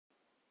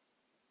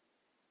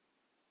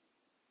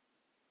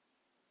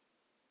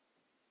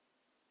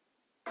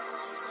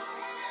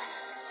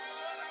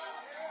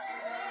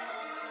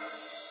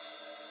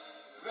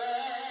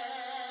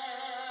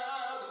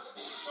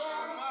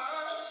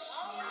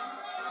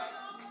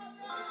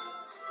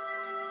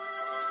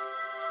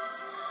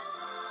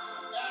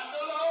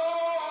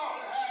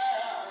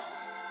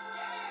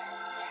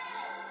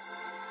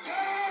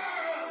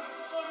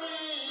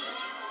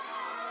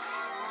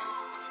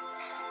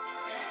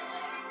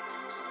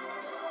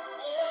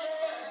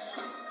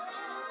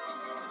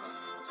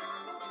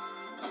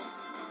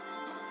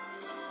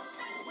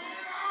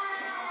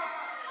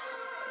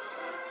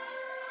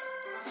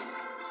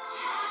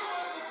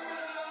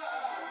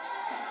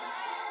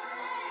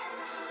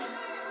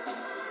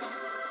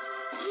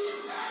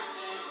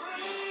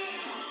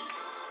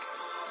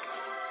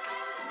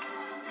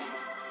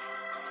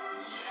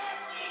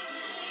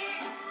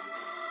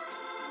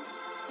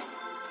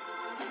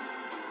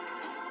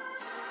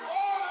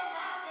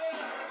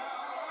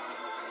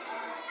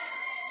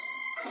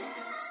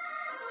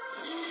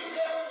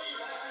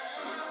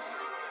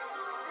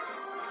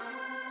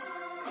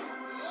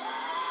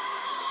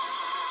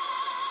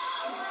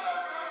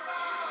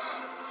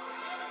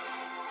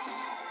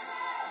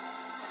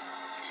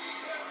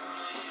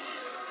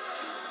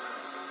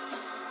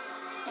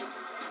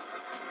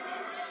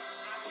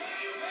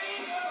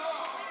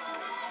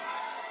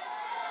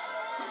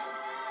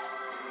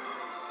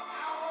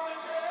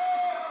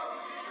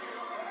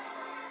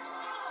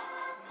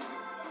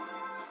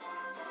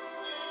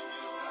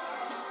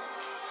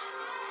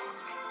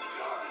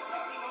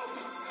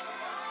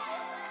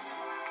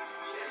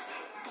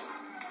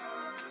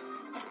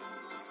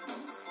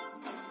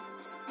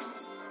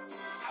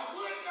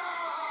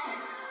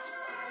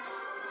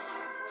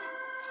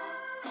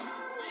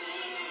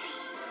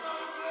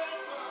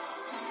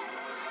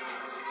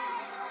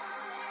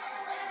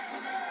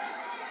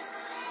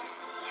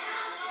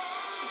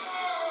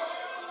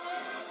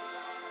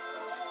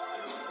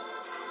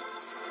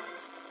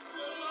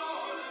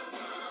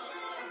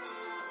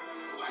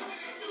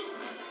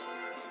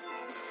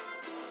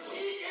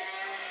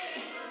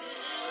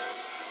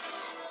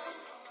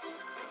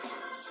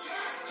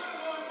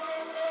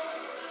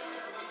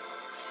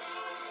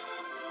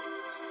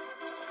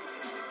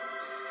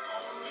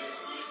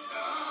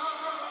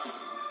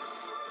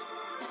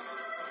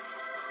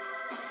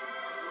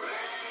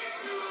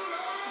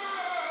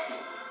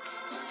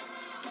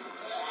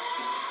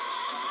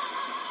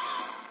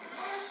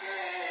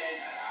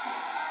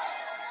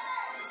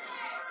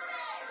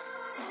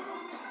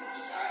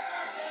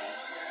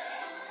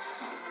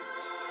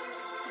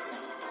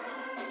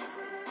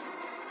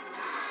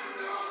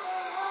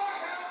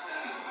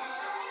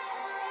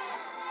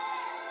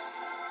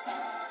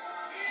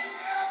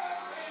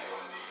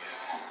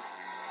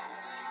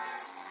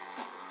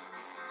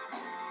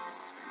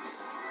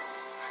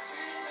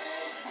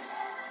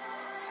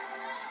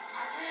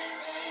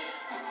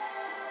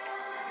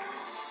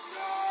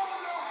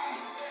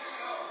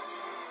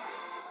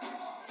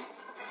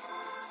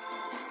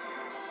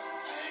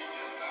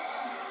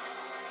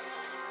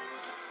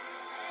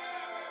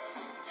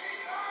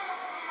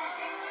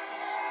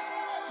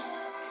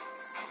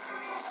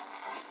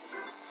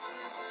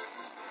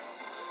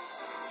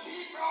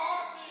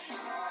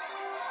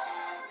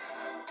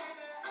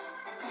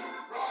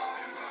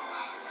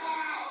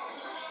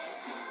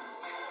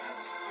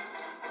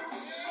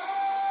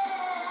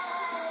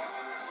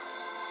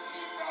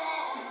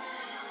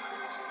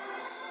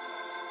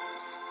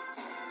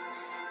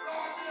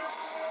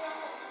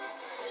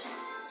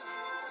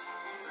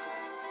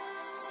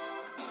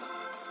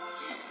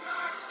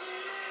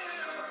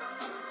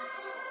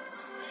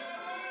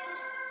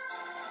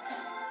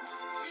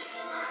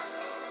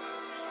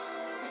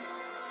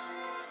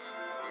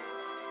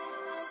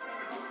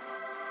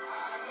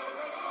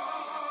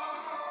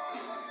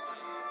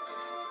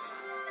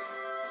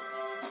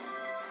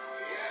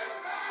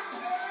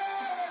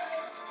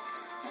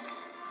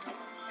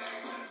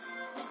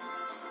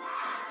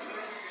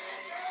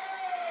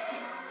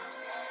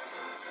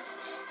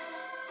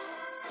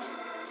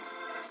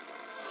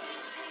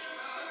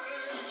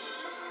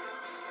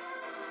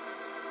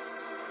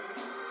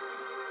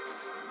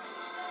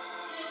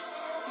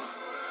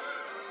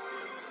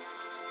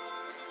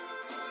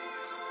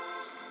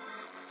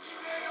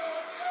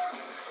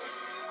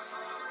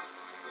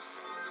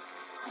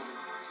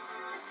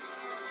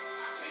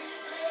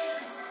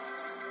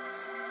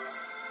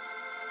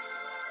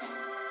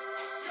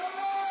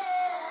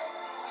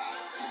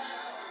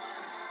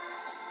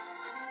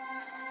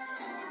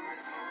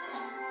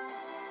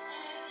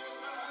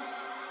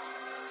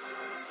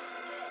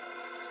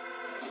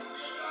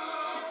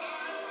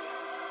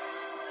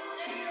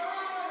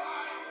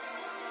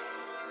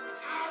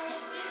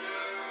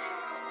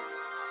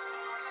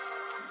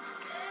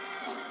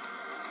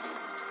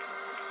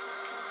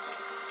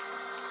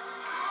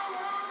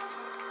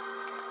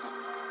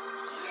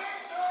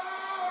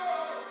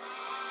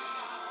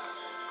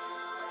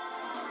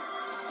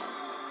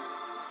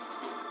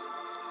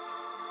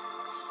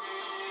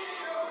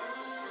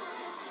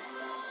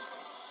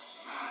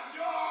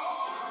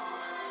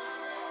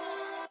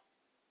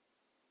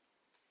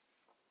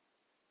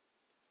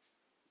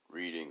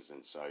Blessings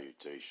and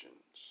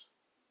salutations.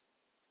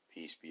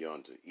 Peace be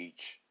unto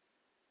each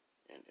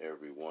and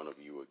every one of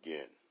you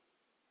again.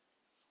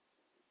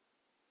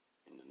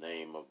 In the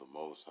name of the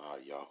Most High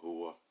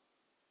Yahuwah,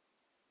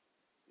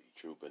 the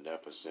true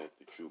beneficent,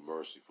 the true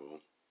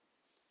merciful,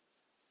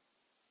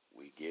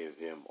 we give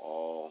him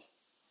all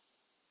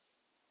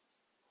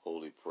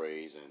holy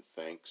praise and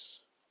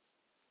thanks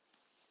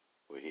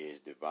for his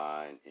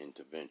divine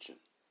intervention.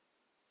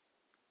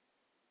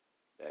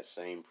 That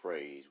same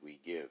praise we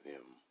give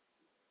him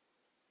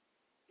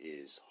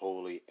is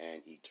holy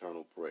and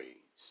eternal praise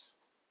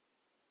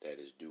that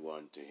is due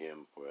unto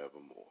him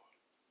forevermore.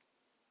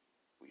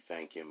 We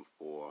thank him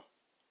for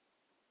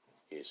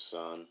his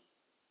Son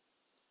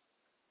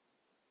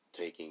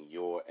taking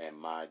your and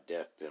my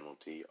death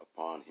penalty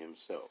upon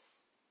himself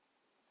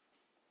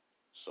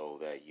so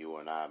that you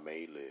and I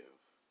may live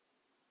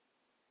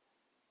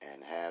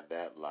and have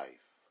that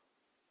life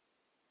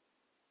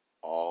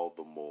all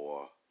the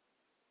more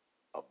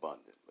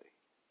abundantly.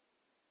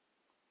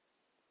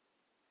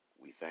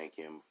 We thank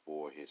him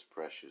for his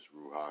precious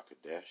Ruach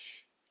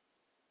Kodesh,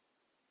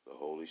 the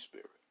Holy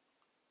Spirit,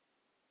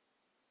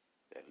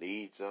 that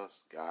leads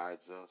us,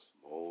 guides us,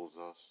 molds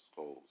us,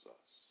 scolds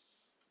us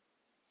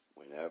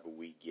whenever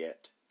we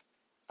get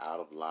out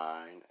of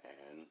line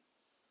and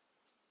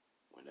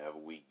whenever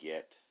we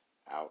get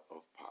out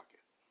of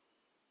pocket.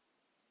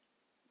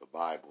 The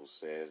Bible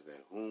says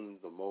that whom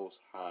the Most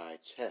High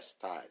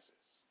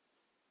chastises,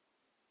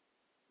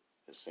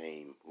 the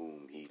same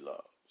whom he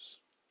loves.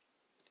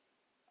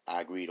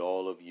 I greet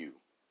all of you,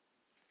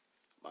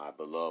 my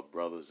beloved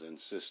brothers and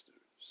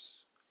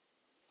sisters,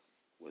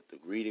 with the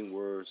greeting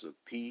words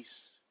of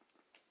peace,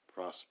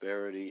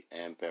 prosperity,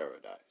 and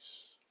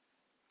paradise.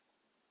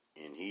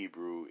 In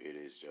Hebrew, it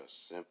is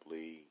just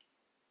simply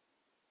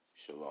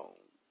Shalom.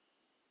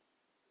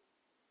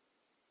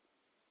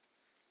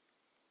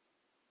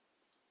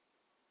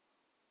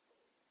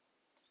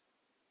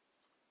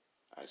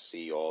 I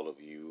see all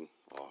of you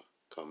are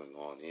coming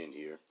on in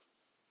here,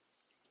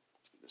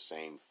 the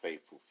same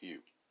faithful few.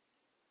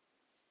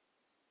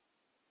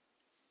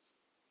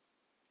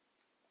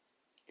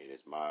 It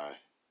is my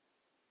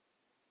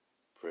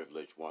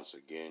privilege once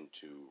again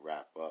to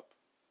wrap up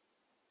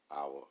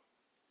our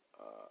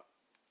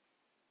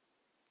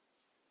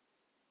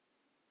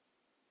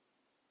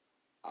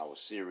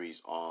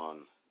series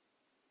on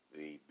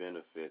the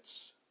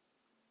benefits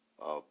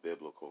of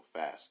biblical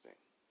fasting.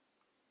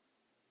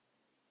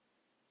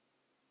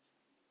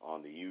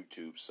 On the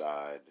YouTube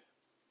side,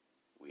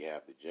 we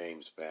have the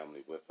James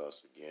family with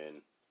us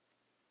again.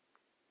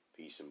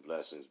 Peace and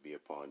blessings be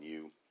upon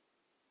you.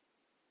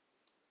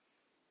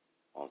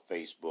 On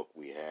Facebook,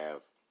 we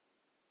have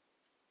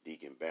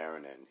Deacon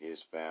Barron and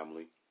his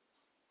family.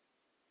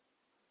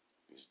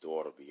 His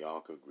daughter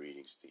Bianca,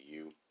 greetings to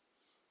you.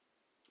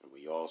 And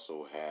we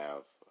also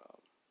have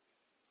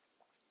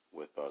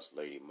with us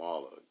Lady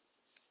Marla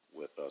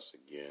with us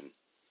again.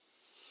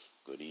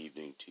 Good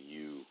evening to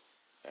you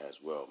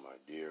as well, my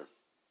dear.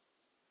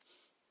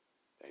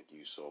 Thank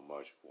you so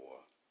much for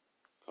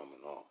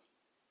coming on.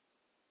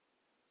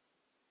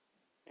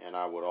 And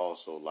I would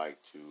also like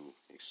to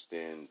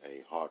extend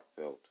a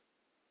heartfelt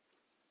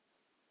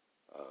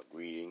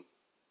greeting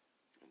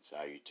and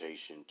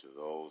salutation to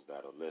those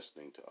that are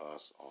listening to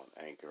us on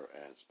Anchor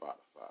and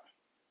Spotify.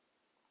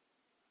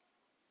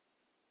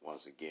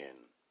 Once again,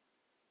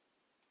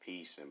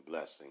 peace and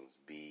blessings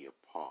be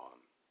upon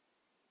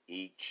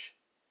each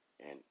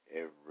and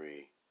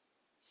every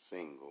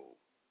single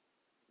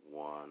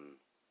one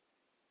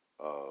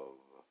of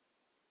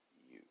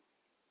you.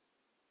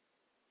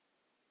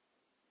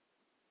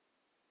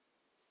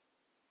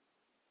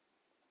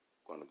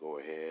 I'm going to go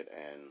ahead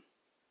and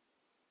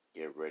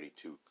get ready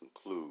to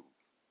conclude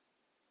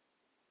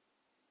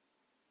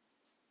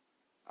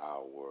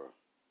our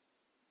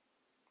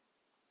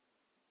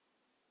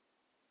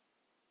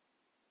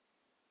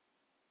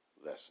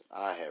lesson.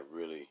 I have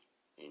really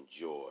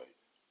enjoyed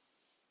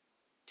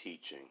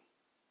teaching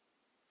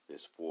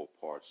this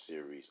 4-part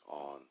series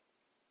on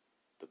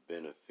the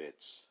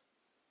benefits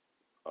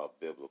of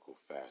biblical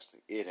fasting.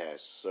 It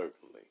has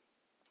certainly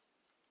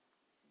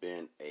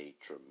been a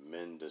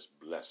tremendous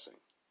blessing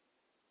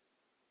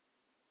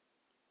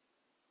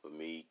for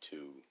me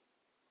to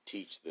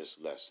teach this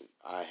lesson.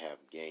 I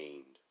have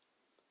gained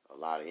a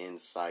lot of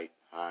insight,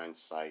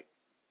 hindsight,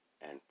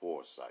 and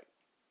foresight.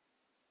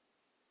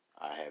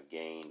 I have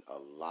gained a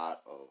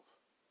lot of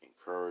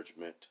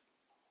encouragement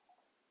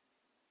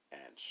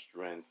and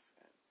strength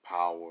and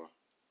power.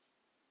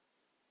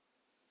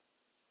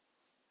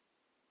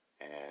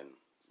 And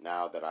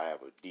now that I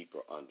have a deeper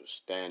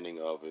understanding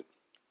of it,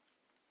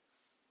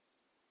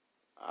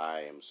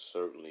 I am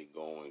certainly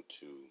going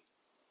to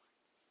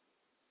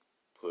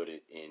put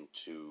it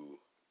into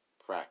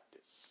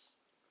practice.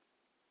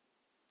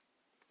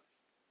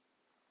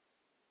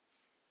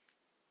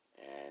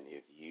 And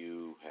if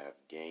you have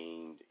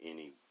gained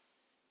any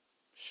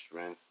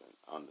strength and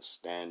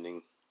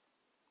understanding,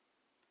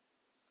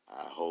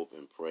 I hope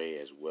and pray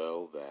as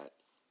well that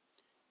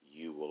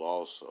you will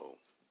also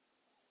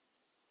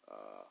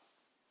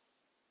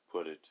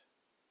put it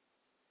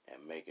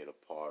and make it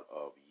a part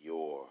of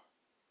your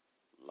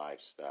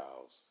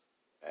lifestyles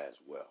as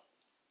well.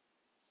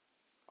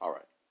 All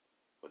right,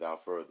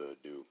 without further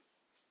ado,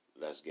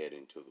 let's get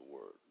into the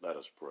word. Let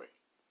us pray.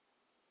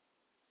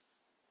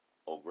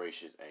 O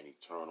gracious and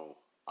eternal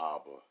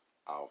Abba,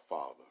 our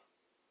Father,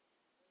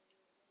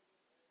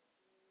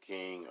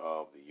 King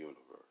of the universe,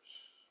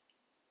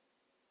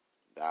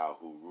 thou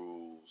who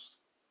rules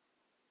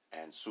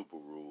and super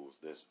rules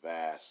this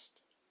vast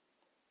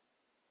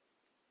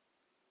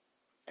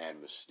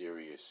and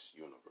mysterious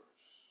universe.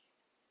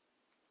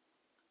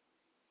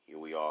 Here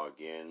we are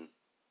again,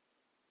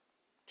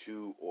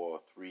 2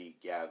 or 3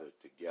 gathered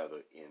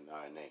together in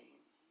thy name,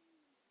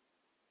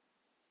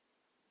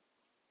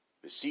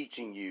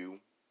 beseeching you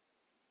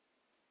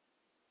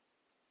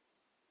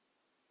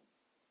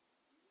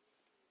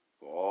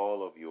for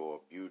all of your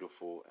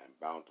beautiful and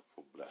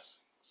bountiful blessings.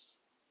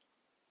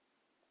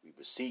 We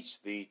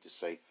beseech thee to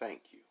say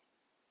thank you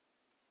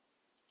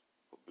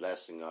for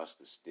blessing us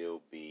to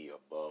still be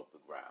above the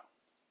ground.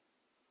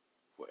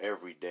 For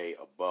every day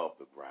above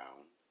the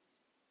ground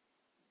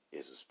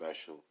is a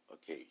special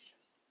occasion.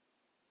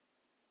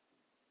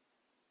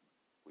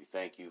 We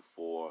thank you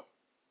for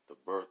the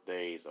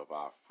birthdays of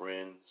our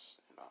friends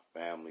and our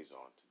families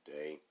on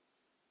today.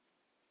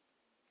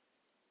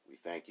 We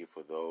thank you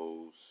for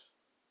those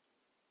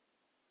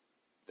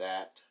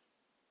that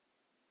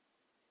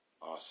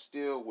are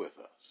still with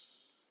us.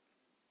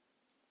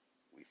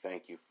 We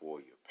thank you for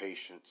your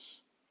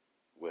patience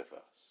with us.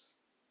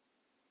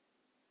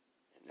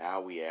 And now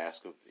we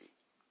ask of thee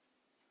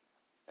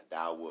that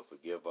thou wilt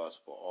forgive us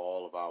for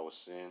all of our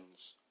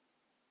sins,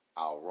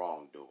 our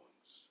wrongdoings,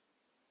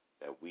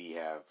 that we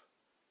have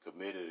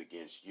committed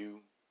against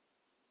you,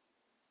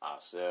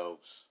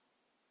 ourselves,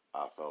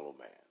 our fellow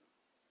man.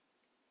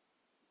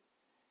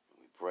 And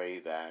we pray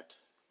that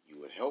you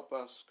would help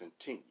us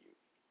continue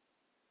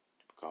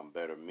to become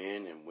better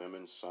men and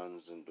women,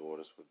 sons and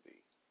daughters for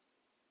thee.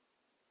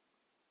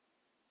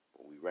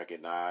 For we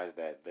recognize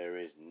that there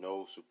is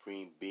no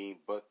supreme being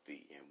but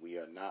thee, and we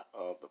are not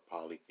of the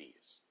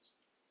polytheists.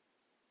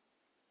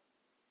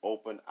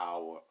 Open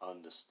our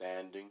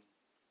understanding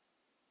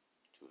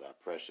to thy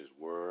precious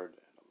word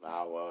and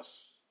allow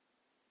us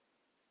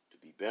to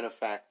be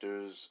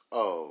benefactors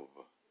of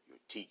your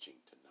teaching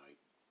tonight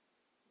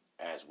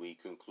as we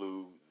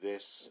conclude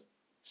this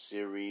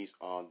series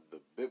on the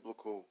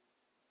biblical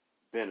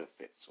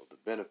benefits, or the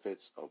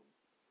benefits of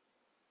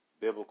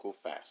biblical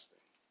fasting.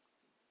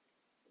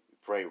 We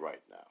pray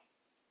right now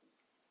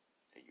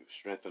that you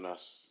strengthen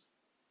us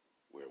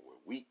where we're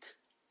weak,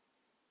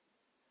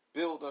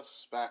 build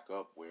us back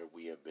up where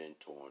we have been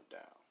torn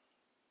down.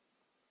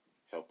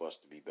 Help us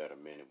to be better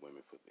men and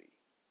women for thee.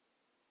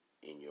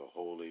 In your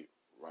holy,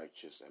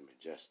 righteous, and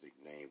majestic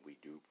name we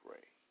do pray.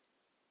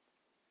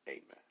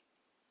 Amen.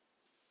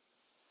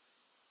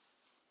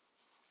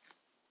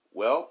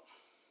 Well,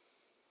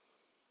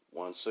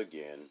 once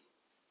again,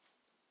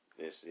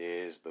 this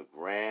is the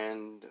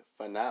grand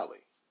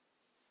finale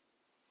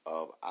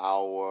of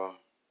our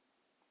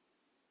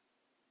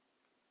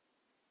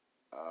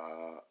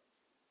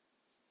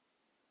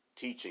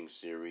teaching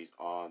series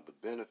on the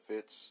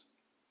benefits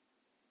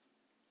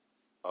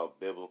of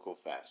biblical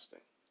fasting.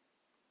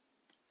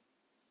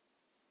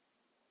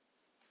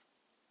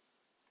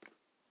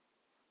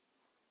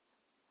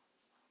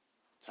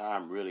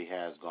 Time really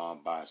has gone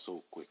by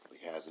so quickly,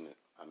 hasn't it?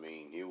 I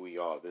mean, here we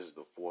are. This is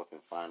the 4th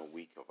and final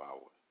week of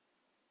our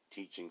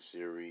teaching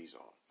series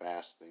on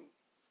fasting.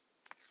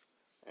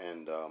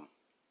 And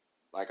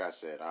like I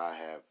said, I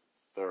have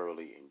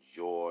thoroughly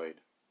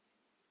enjoyed.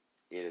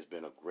 It has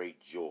been a great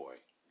joy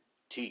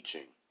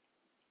teaching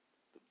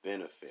the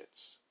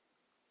benefits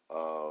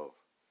of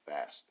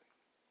fasting.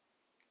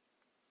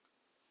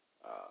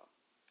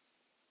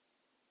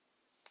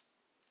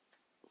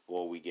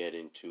 Before we get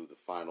into the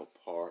final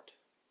part,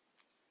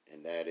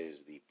 and that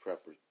is the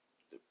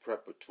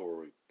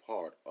preparatory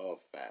part of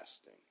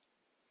fasting,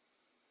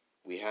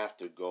 we have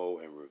to go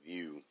and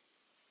review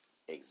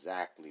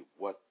exactly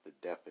what the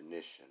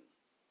definition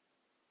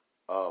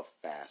of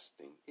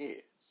fasting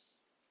is.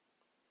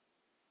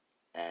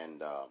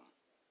 And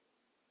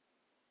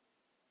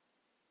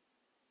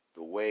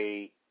the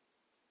way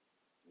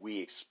we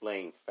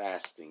explain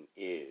fasting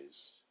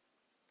is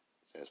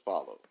as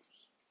follows.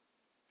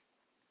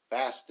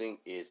 Fasting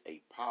is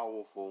a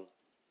powerful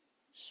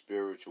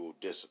spiritual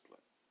discipline.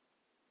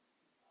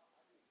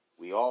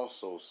 We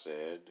also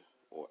said,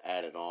 or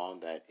added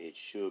on, that it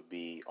should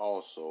be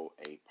also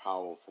a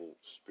powerful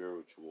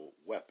spiritual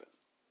weapon,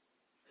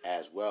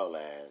 as well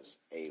as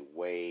a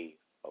way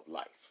of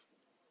life.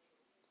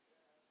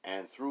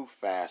 And through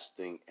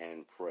fasting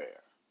and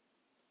prayer,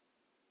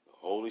 the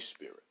Holy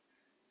Spirit,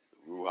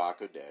 the Ruach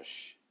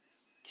Kodesh,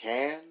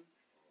 can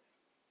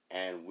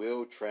and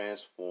will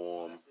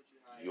transform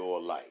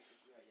your life.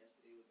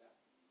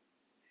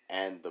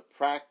 And the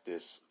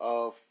practice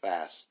of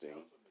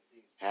fasting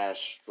has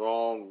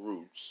strong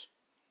roots,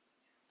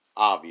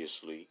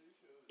 obviously,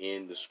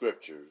 in the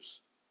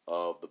scriptures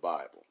of the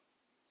Bible.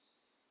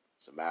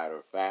 As a matter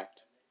of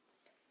fact,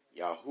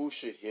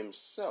 Yahusha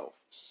himself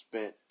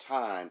spent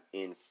time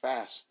in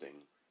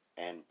fasting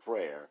and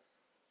prayer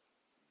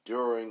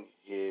during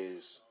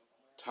his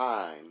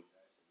time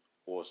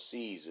or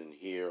season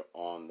here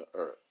on the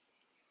earth.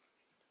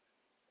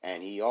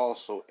 And he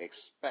also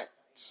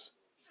expects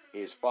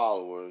his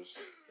followers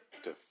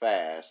to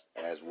fast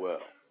as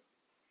well.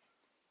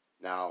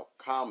 Now,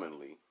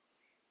 commonly,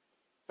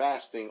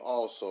 fasting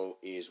also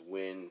is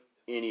when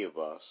any of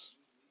us,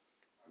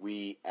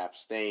 we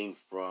abstain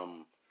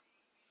from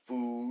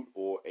food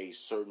or a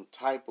certain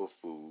type of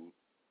food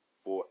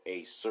for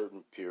a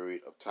certain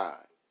period of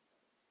time.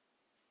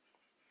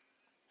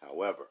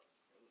 However,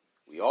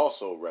 we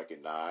also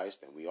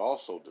recognized and we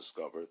also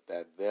discovered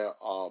that there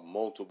are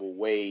multiple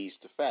ways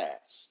to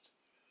fast,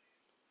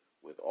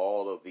 with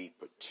all of the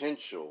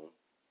potential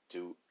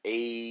to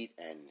aid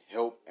and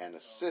help and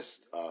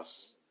assist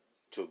us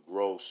to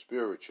grow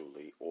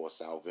spiritually or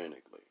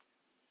salvinically.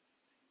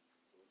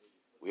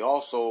 We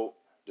also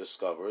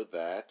discovered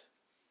that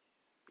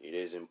it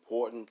is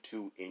important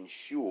to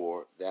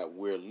ensure that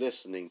we're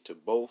listening to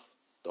both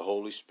the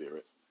Holy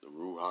Spirit, the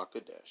Ruach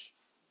HaKodesh,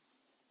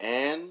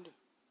 and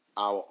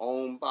our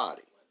own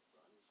body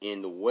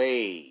in the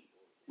way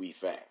we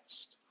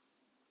fast.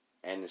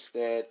 And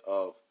instead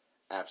of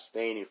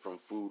abstaining from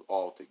food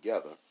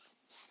altogether,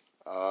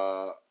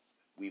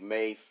 we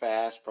may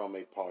fast from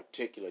a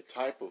particular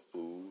type of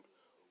food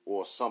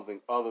or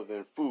something other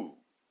than food.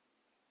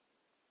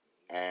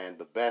 And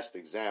the best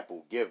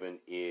example given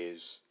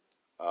is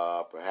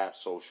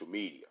perhaps social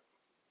media.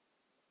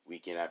 We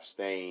can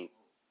abstain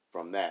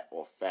from that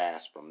or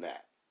fast from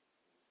that.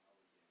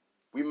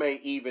 We may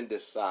even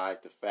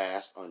decide to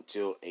fast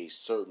until a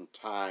certain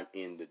time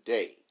in the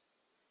day,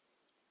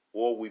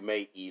 or we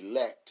may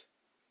elect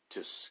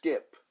to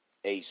skip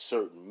a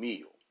certain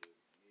meal.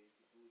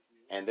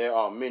 And there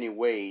are many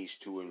ways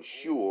to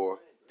ensure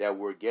that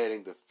we're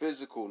getting the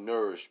physical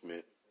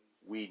nourishment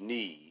we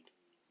need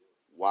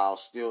while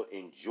still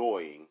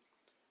enjoying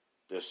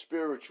the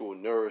spiritual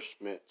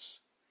nourishments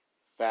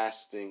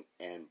fasting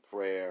and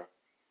prayer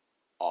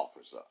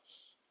offers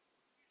us.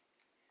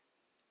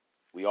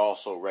 We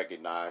also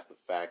recognize the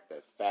fact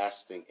that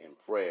fasting and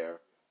prayer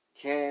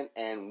can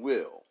and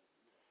will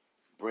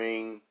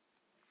bring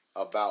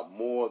about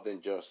more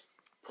than just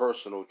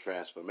personal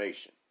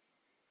transformation.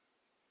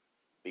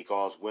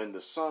 Because when the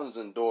sons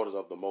and daughters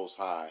of the Most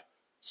High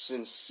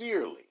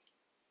sincerely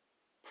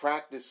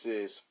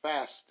practices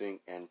fasting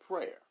and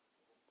prayer,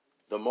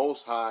 the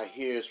Most High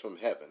hears from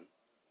heaven,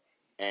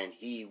 and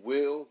he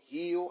will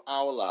heal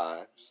our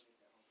lives,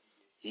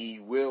 he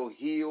will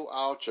heal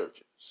our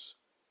churches,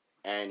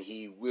 and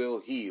he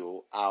will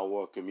heal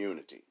our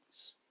communities.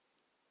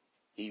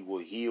 He will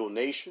heal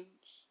nations,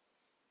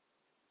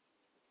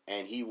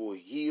 and he will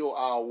heal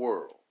our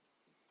world.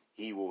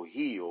 He will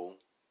heal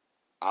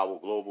our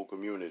global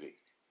community.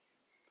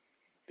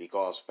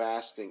 Because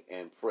fasting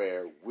and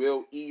prayer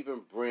will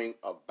even bring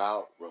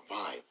about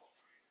revival,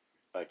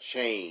 a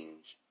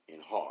change in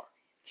heart,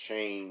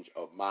 change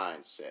of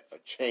mindset, a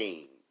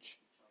change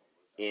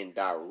in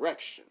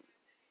direction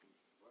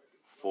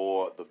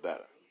for the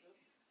better.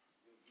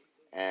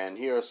 And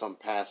here are some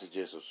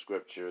passages of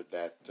scripture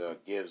that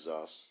gives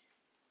us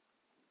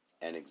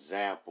an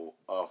example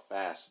of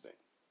fasting.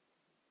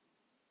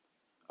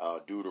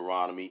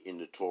 Deuteronomy in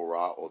the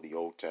Torah or the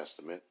Old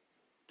Testament,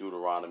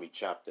 Deuteronomy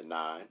chapter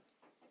 9,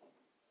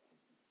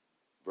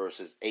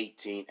 verses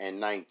 18 and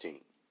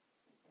 19.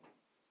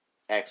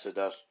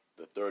 Exodus,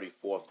 the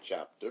 34th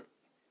chapter,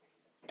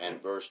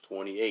 and verse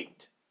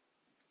 28.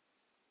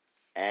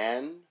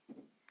 And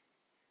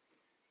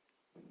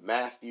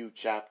Matthew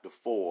chapter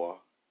 4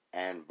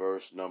 and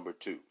verse number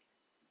 2.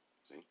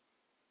 See?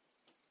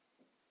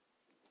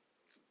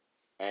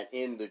 And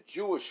in the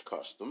Jewish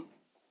custom,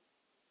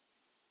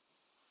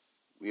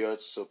 we are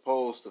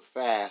supposed to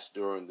fast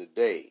during the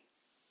day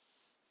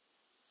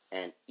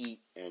and eat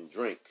and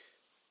drink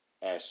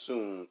as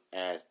soon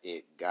as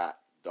it got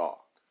dark.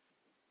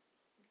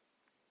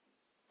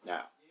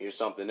 Now, here's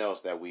something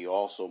else that we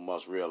also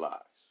must realize.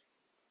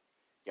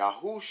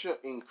 Yahusha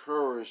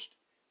encouraged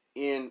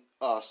in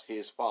us,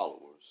 his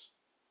followers,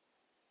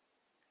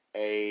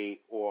 an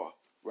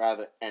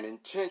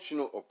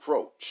intentional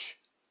approach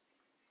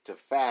to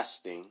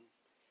fasting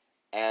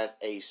as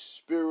a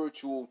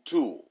spiritual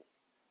tool,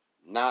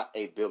 not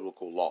a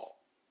biblical law.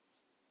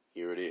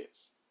 Here it is.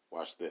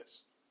 Watch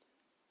this.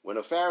 When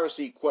a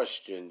Pharisee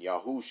questioned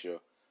Yahusha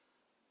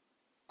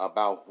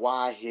about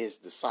why his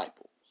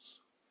disciples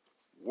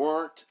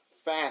weren't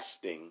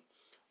fasting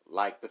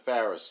like the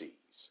Pharisees,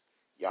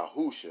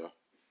 Yahusha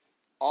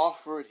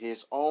offered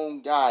his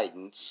own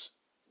guidance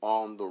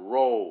on the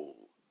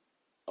role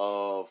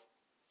of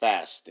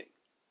fasting,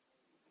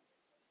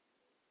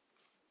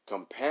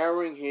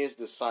 comparing his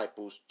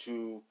disciples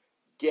to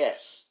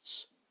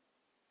guests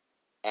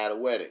at a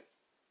wedding.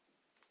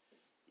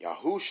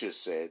 Yahusha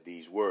said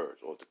these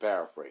words, or to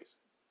paraphrase,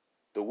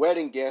 the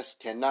wedding guests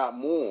cannot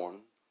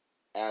mourn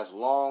as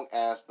long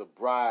as the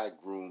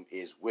bridegroom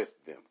is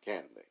with them,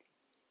 can they?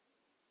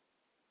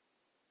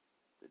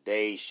 The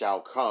day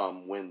shall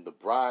come when the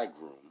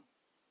bridegroom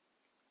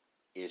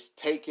is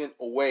taken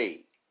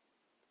away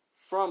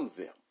from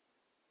them,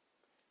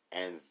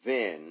 and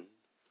then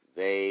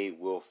they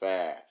will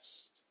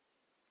fast.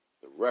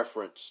 The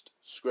referenced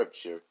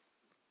scripture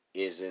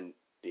is in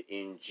the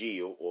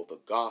Injil, or the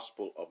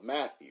Gospel of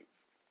Matthew,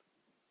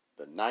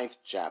 the 9th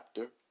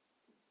chapter,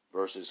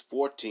 verses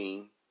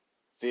 14,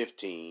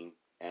 15,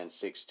 and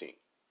 16.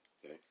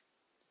 Okay?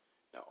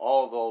 Now,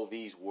 although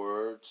these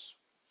words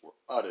were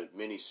uttered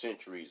many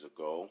centuries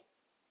ago,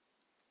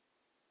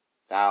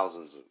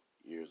 thousands of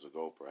years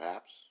ago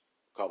perhaps,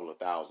 a couple of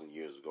thousand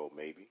years ago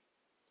maybe,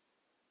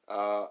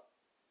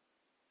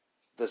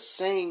 the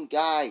same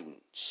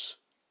guidance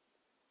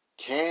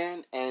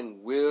can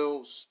and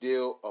will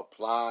still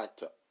apply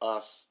to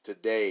us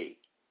today.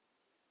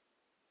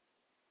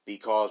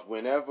 Because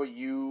whenever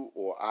you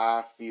or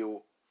I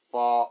feel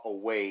far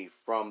away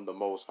from the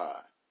Most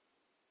High,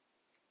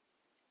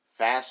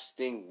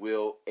 fasting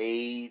will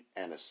aid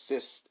and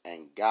assist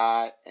and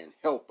guide and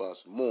help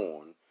us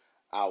mourn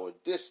our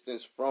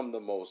distance from the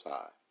Most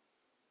High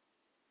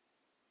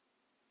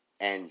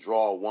and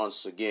draw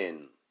once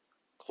again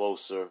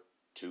closer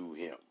to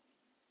Him.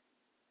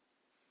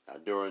 Now,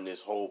 during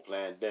this whole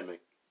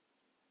pandemic,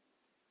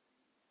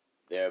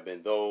 there have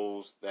been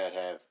those that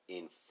have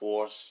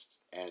enforced,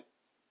 and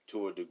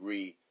to a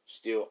degree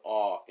still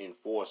are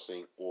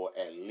enforcing, or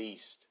at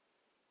least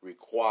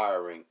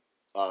requiring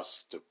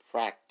us to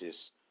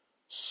practice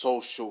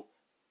social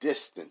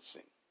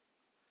distancing.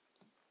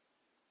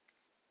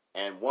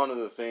 And one of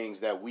the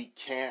things that we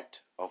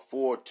can't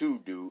afford to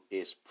do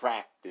is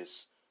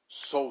practice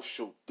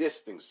social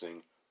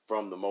distancing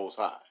from the Most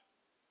High.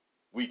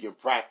 We can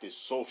practice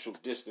social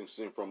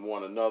distancing from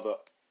one another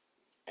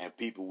and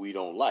people we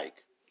don't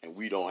like and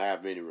we don't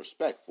have any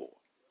respect for.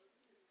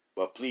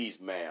 But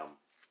please, ma'am,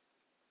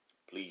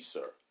 please,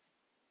 sir,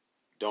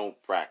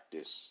 don't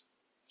practice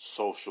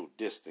social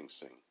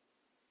distancing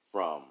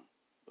from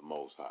the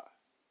Most High.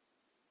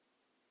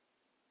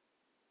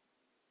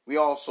 We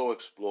also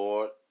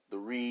explored the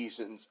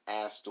reasons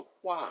as to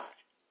why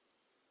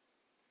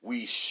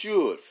we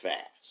should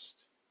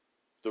fast.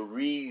 The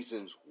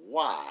reasons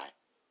why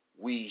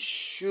we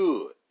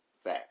should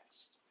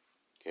fast.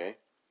 Okay?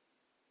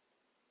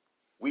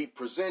 We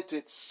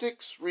presented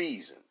 6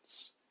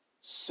 reasons,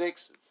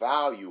 6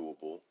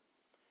 valuable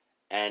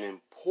and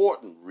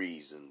important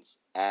reasons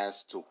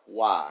as to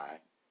why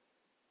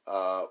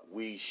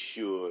we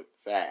should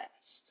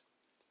fast.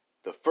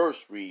 The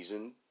first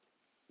reason,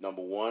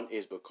 number 1,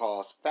 is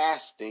because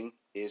fasting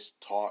is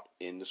taught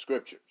in the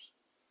scriptures.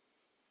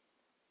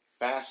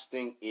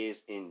 Fasting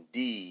is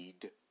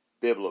indeed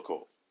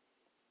biblical.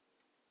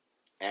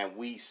 And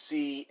we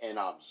see and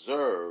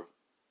observe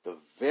the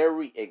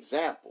very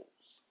examples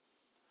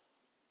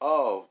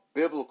of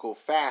biblical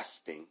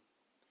fasting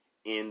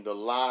in the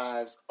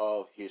lives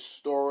of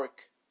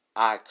historic,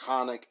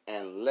 iconic,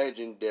 and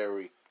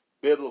legendary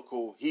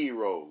biblical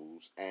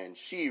heroes and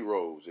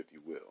sheroes, if you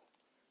will.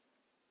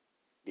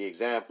 The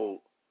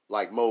example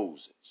like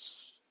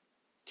Moses,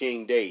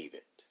 King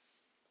David,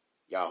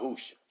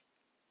 Yahusha.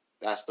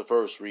 That's the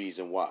first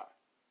reason why.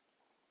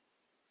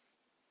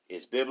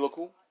 It's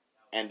biblical,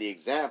 and the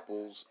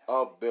examples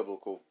of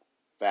biblical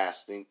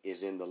fasting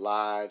is in the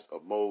lives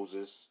of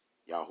Moses,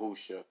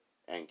 Yahusha,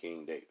 and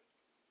King David.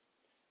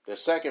 The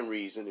second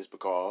reason is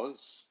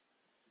because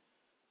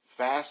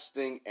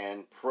fasting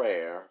and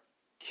prayer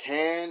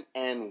can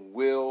and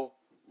will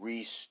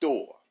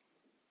restore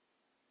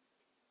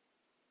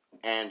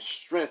and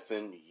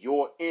strengthen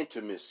your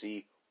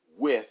intimacy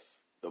with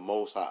the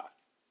Most High.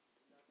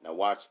 Now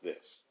watch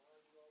this.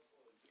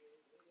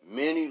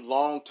 Many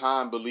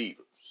longtime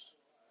believers,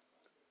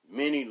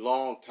 many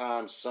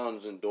longtime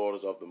sons and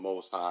daughters of the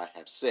Most High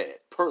have said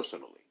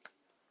personally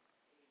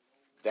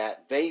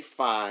that they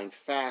find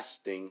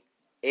fasting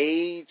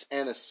aids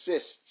and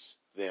assists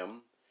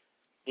them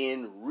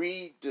in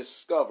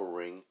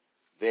rediscovering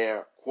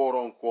their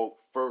quote-unquote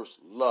first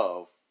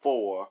love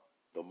for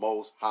the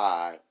Most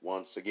High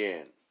once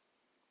again.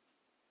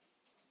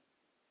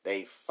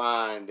 They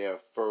find their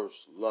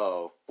first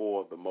love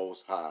for the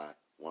Most High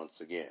once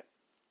again.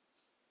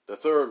 The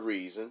third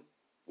reason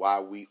why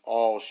we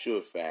all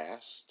should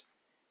fast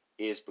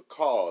is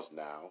because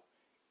now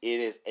it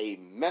is a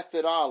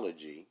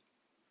methodology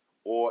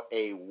or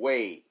a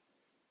way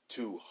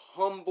to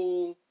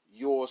humble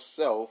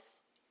yourself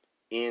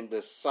in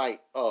the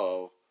sight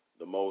of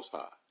the Most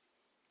High.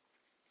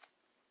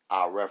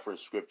 Our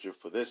reference scripture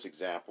for this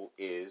example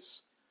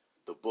is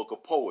the book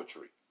of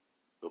poetry,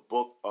 the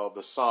book of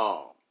the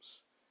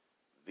Psalms,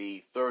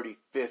 the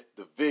 35th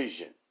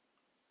division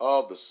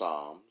of the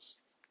Psalms,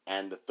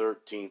 and the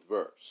 13th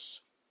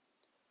verse.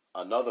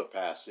 Another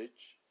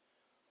passage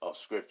of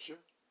scripture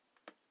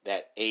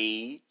that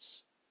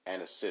aids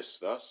and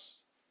assists us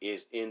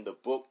is in the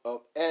book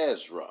of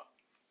Ezra,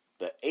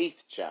 the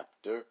 8th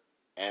chapter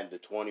and the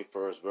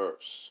 21st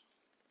verse.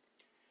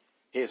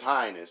 His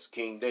Highness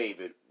King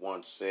David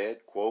once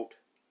said, quote,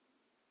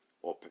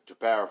 or to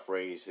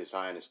paraphrase His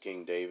Highness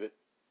King David,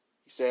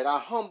 he said, "I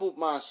humbled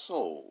my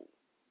soul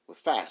with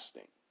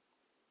fasting,"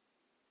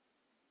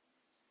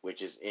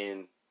 which is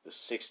in the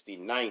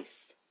 69th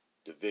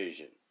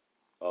division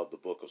of the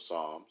book of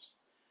Psalms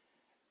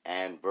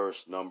and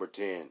verse number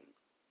 10.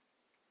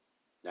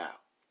 Now,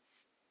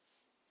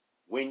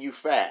 when you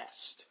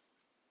fast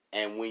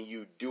and when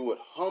you do it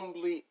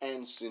humbly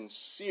and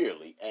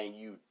sincerely and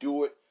you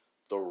do it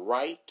the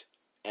right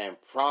and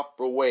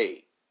proper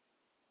way,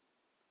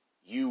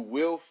 you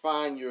will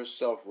find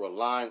yourself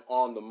relying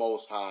on the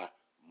Most High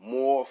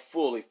more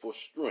fully for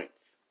strength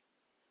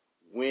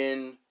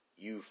when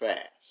you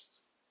fast.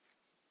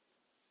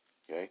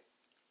 Okay?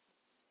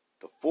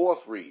 The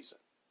fourth reason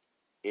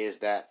is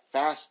that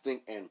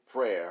fasting and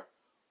prayer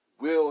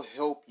will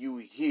help you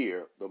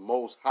hear the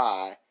Most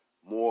High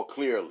more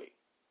clearly.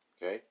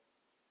 Okay?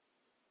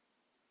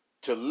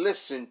 To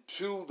listen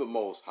to the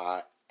Most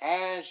High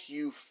as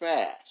you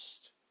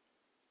fast.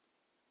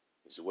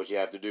 This is what you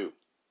have to do.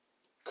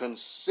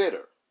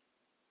 Consider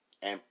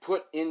and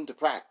put into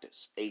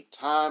practice a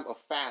time of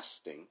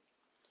fasting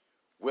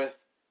with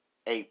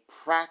a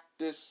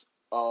practice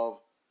of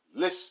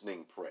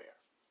listening prayer.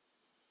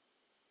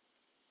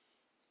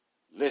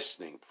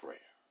 Listening prayer.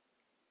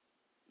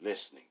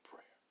 Listening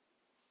prayer.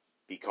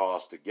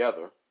 Because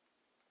together,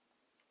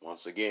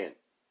 once again,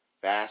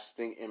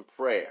 fasting and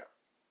prayer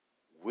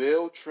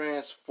will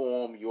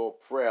transform your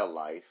prayer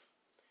life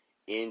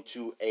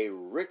into a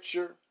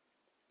richer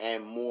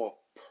and more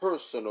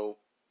personal,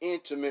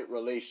 intimate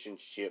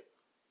relationship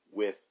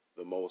with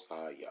the Most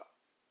High Yah.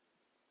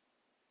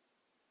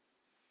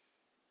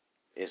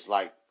 It's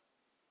like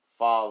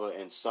father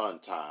and son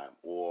time,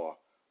 or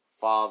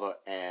father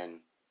and,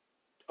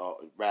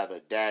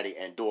 daddy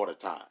and daughter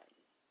time.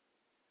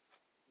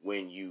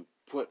 When you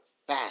put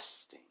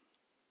fasting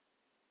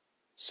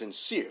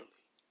sincerely,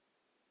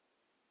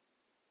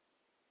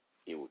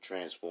 it will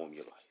transform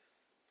your life.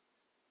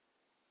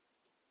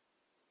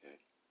 Okay.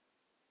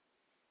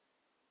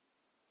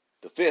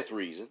 The fifth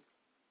reason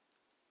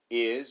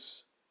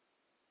is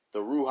the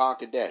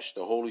Ruach HaKodesh,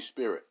 the Holy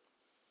Spirit,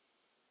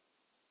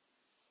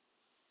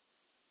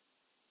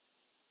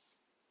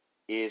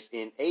 is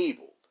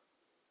enabled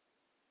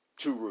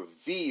to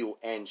reveal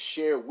and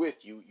share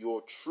with you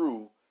your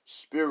true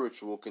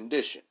spiritual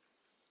condition.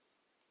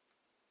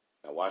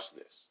 Now watch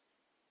this.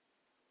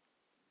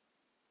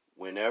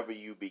 Whenever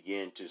you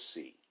begin to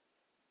see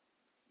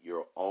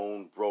your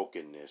own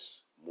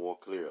brokenness more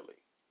clearly,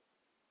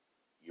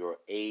 you're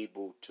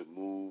able to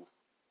move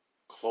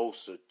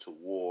closer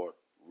toward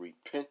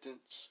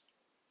repentance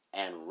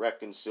and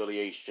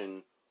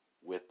reconciliation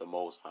with the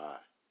Most High,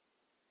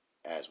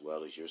 as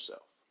well as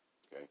yourself.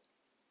 Okay?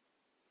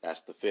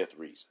 That's the fifth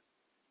reason.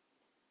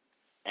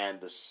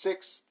 And the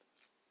sixth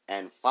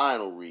and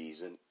final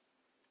reason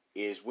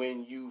is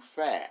when you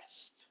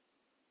fast,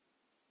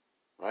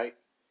 right?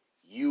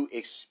 You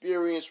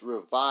experience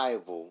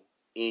revival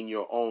in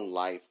your own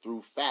life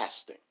through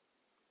fasting.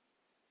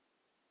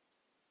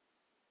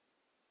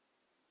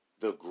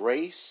 The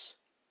grace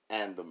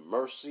and the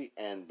mercy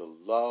and the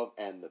love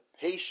and the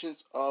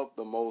patience of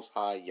the Most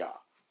High Yah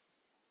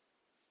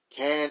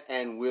can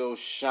and will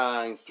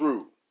shine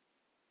through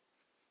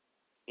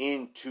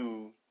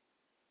into,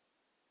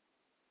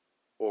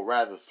 or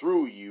rather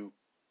through you,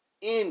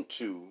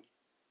 into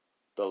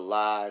the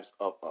lives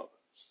of others.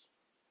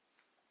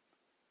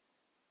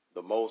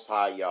 The Most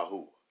High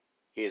Yahuwah,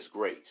 His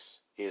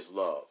grace, His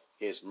love,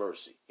 His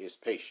mercy, His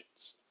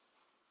patience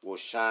will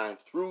shine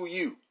through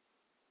you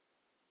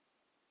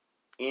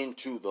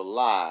into the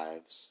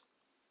lives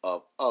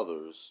of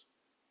others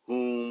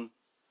whom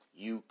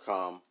you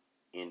come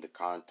into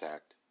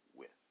contact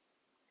with.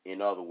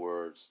 In other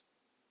words,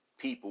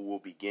 people will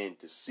begin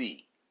to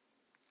see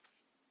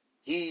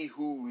He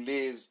who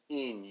lives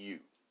in you,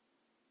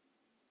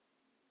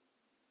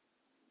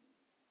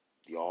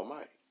 the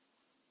Almighty.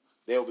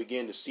 They'll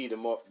begin to see the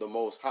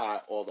Most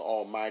High or the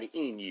Almighty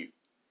in you,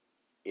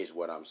 is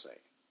what I'm saying.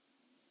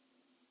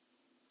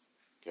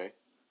 Okay?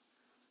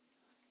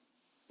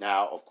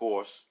 Now, of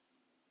course,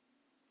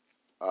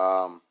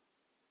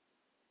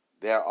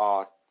 there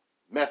are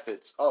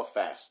methods of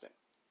fasting.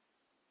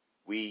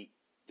 We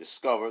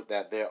discovered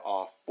that there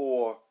are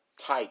 4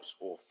 types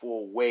or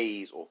 4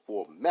 ways or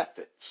 4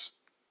 methods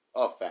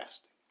of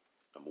fasting.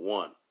 Number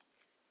 1,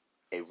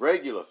 a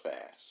regular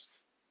fast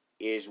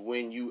is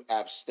when you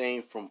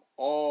abstain from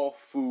all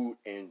food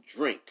and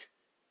drink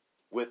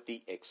with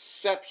the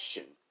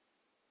exception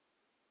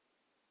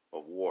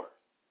of water.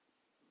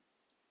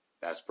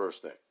 That's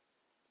first thing.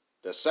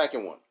 The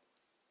second one,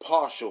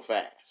 partial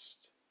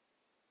fast.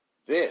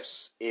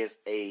 This is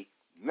a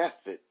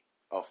method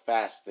of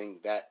fasting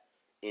that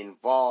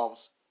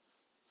involves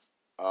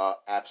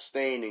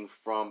abstaining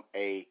from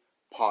a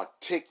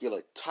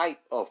particular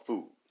type of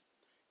food.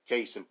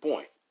 Case in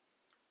point,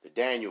 the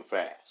Daniel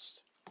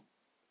fast.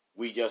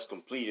 We just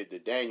completed the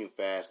Daniel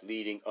fast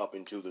leading up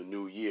into the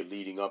new year,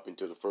 leading up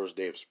into the first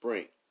day of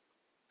spring.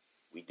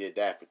 We did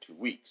that for 2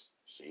 weeks,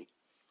 see?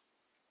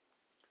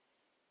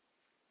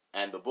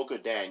 And the book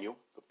of Daniel,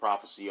 the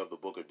prophecy of the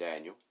book of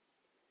Daniel,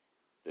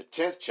 the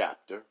 10th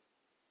chapter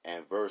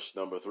and verse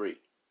number 3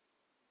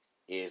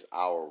 is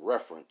our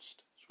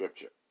referenced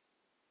scripture.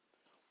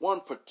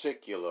 One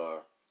particular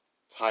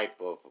type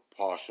of a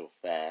partial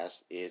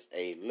fast is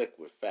a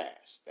liquid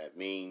fast. That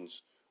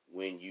means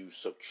when you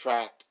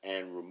subtract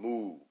and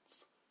remove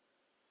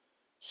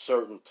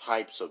certain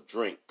types of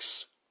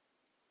drinks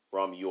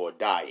from your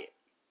diet.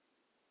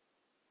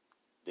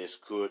 This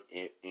could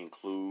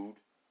include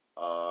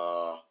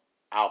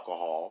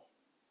alcohol,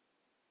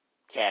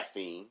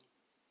 caffeine,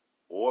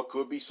 or it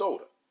could be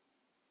soda.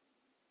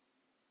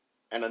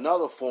 And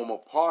another form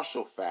of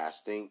partial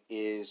fasting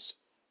is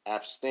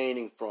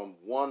abstaining from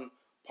one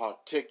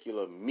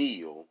particular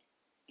meal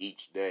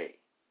each day.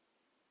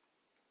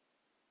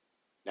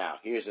 Now,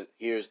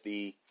 here's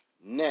the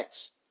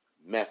next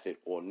method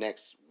or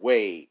next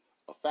way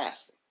of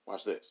fasting.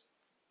 Watch this.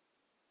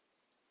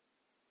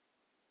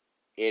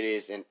 It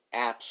is an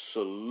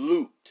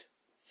absolute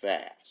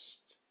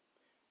fast.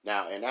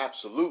 Now, an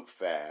absolute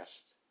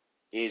fast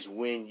is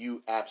when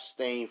you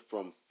abstain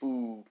from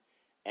food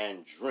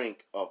and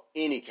drink of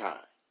any kind.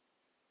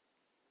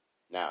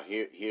 Now,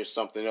 here's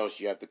something else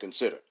you have to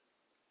consider.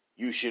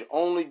 You should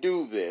only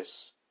do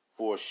this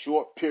for a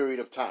short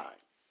period of time,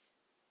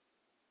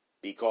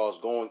 because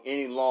going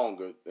any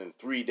longer than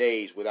 3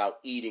 days without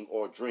eating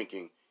or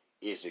drinking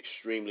is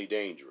extremely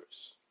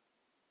dangerous.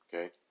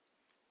 Okay?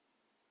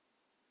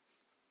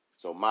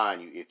 So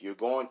mind you, if you're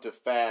going to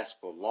fast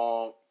for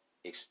long,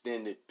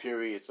 extended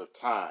periods of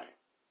time,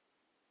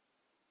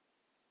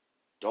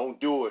 don't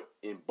do it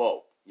in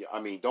bulk.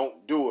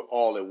 Don't do it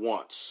all at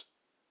once.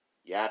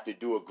 You have to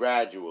do it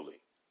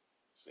gradually.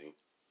 See?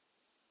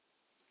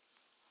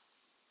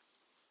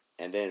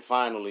 And then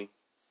finally,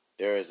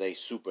 there is a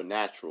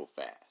supernatural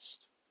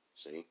fast.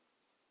 See?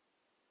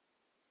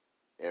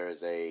 There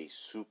is a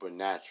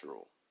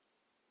supernatural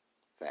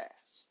fast.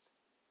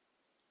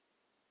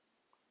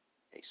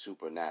 A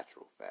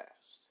supernatural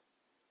fast.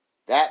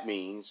 That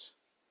means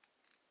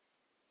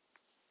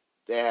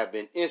there have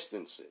been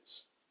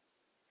instances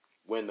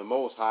when the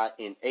Most High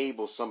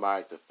enables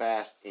somebody to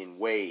fast in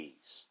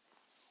ways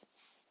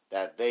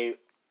that they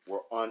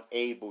were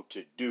unable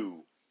to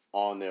do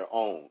on their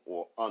own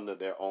or under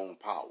their own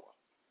power.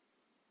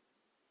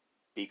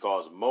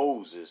 Because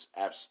Moses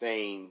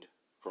abstained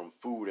from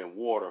food and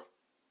water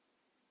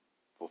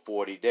for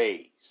 40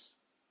 days.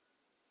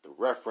 The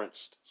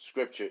referenced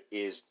scripture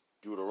is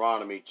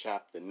Deuteronomy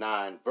chapter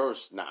 9,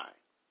 verse 9.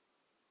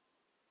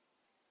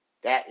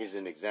 That is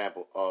an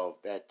example of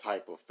that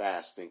type of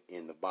fasting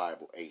in the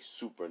Bible, a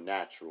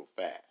supernatural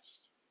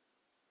fast.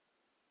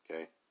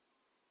 Okay?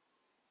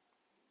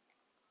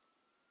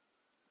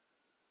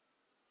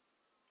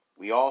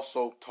 We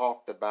also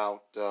talked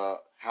about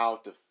how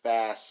to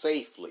fast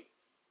safely.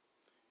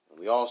 And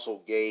we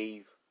also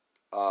gave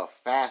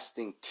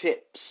fasting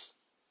tips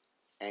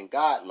and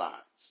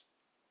guidelines,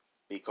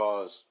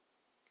 because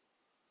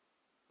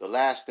the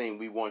last thing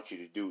we want you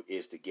to do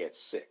is to get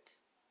sick.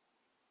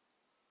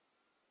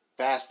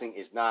 Fasting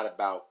is not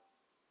about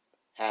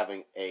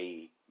having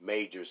a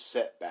major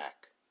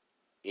setback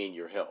in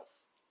your health.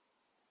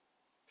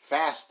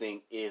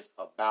 Fasting is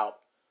about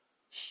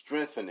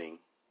strengthening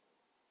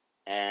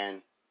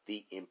and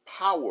the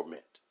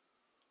empowerment,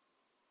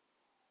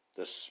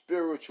 the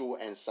spiritual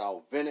and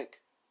salvific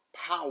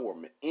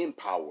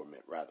empowerment,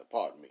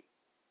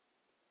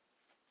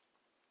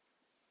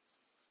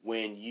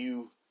 when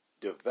you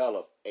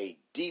develop a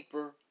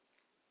deeper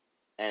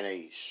and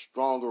a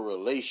stronger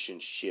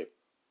relationship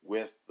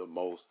with the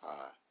Most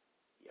High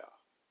Yah.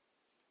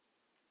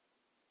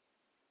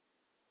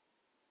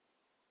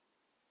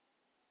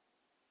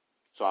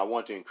 So I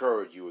want to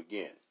encourage you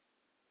again.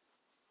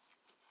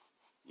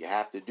 You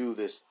have to do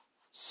this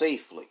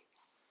safely,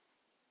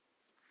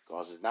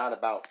 because it's not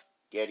about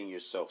getting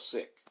yourself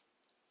sick.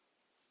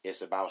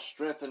 It's about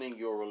strengthening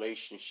your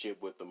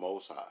relationship with the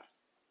Most High.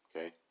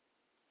 Okay?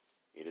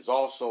 It is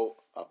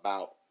also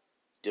about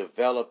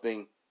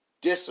developing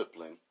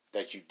discipline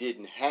that you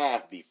didn't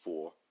have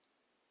before.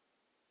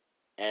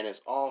 And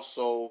it's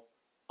also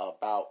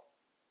about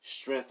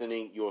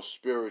strengthening your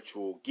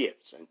spiritual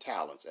gifts and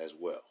talents as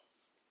well.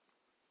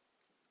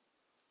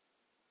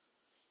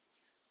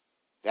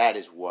 That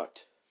is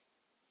what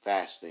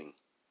fasting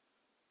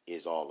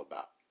is all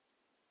about.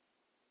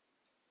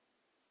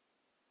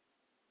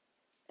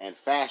 And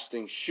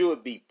fasting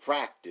should be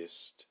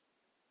practiced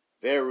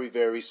very,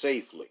 very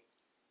safely.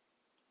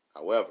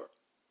 However,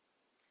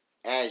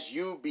 as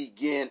you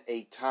begin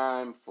a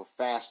time for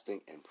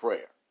fasting and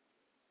prayer,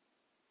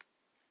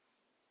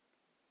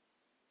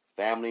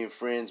 family and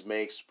friends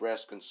may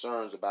express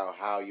concerns about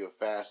how your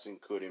fasting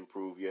could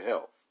improve your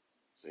health.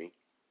 See?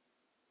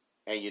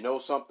 And you know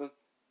something?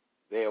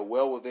 They are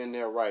well within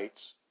their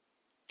rights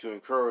to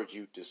encourage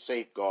you to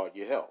safeguard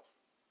your health.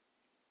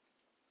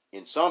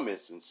 In some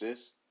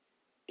instances,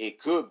 it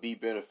could be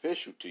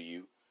beneficial to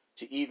you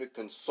to even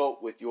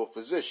consult with your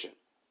physician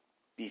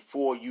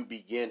before you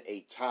begin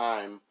a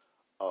time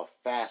of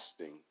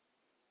fasting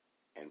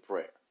and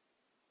prayer.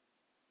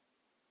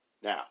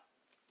 Now,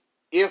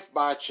 if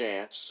by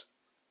chance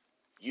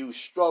you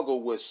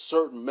struggle with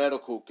certain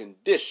medical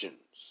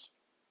conditions,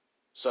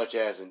 such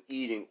as an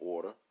eating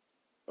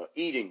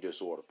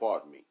disorder,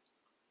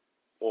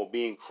 or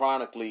being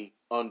chronically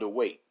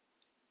underweight.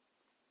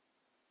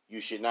 You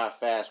should not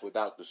fast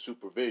without the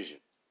supervision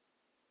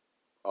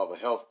of a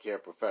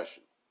healthcare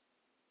professional.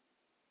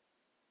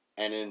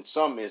 And in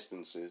some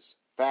instances,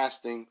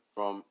 fasting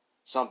from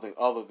something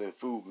other than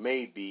food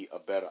may be a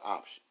better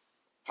option.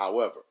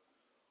 However,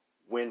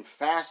 when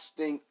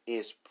fasting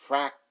is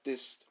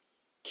practiced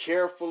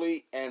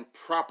carefully and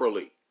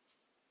properly,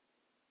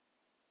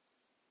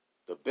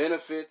 the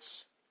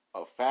benefits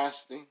of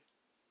fasting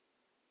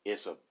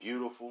is a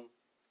beautiful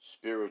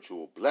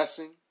spiritual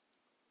blessing.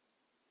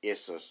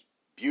 It's a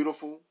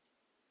beautiful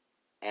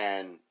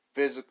and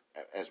physical,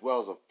 as well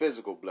as a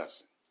physical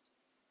blessing.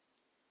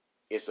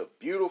 It's a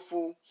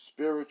beautiful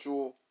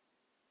spiritual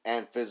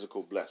and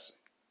physical blessing.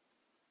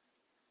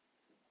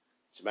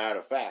 As a matter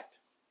of fact,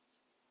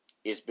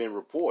 it's been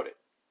reported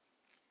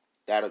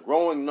that a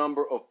growing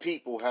number of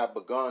people have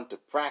begun to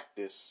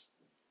practice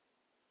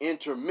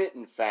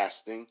intermittent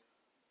fasting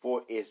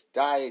for its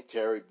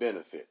dietary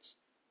benefits.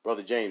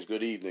 Brother James,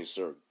 good evening,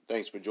 sir.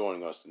 Thanks for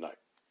joining us tonight.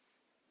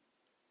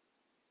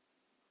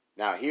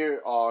 Now,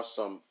 here are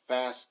some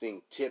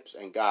fasting tips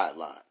and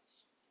guidelines.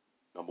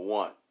 Number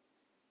one,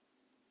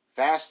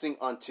 fasting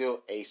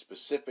until a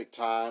specific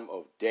time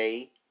of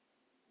day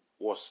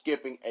or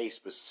skipping a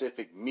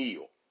specific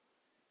meal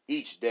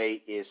each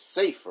day is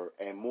safer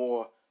and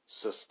more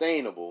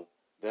sustainable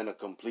than a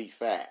complete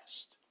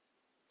fast.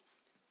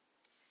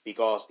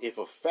 Because if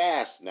a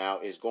fast now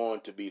is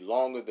going to be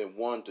longer than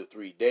 1 to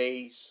 3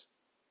 days,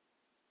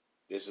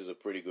 this is a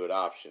pretty good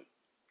option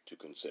to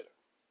consider.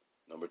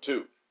 Number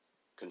two,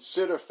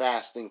 consider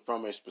fasting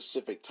from a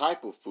specific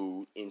type of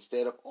food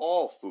instead of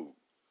all food,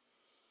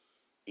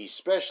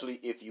 especially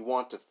if you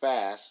want to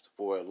fast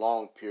for a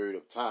long period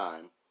of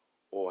time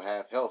or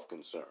have health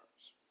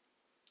concerns.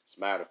 As a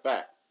matter of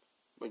fact,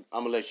 I'm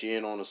going to let you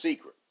in on a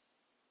secret.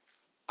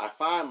 I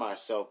find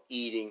myself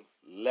eating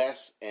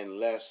less and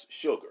less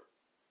sugar.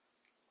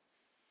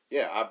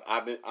 Yeah,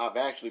 I've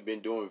actually been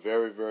doing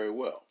very, very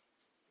well.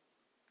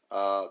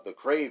 The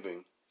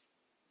craving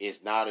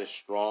is not as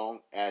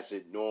strong as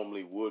it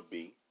normally would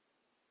be.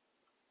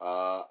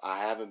 I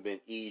haven't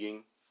been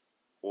eating,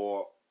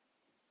 or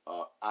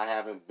I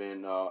haven't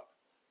been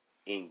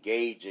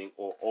engaging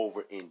or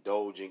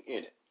overindulging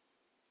in it.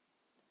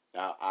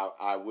 Now,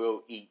 I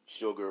will eat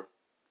sugar,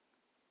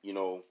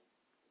 in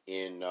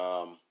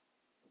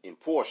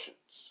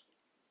portions.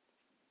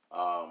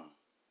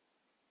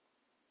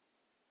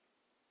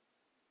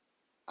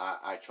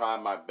 I try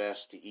my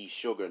best to eat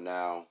sugar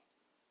now.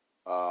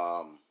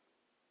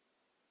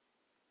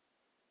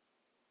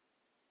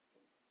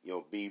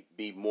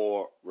 Be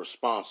more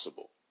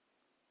responsible.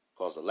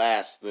 Because the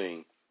last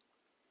thing,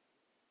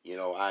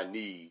 I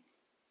need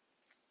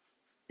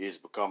is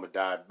become a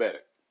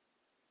diabetic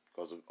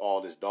because of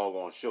all this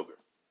doggone sugar.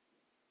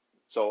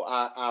 So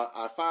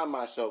I find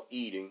myself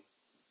eating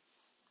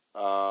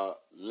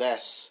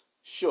less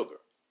sugar,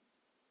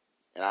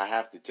 and I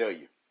have to tell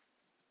you,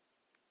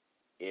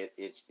 it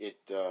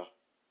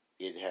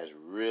has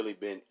really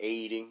been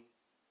aiding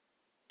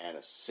and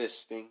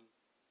assisting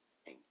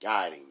and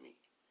guiding me,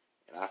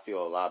 and I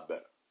feel a lot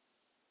better.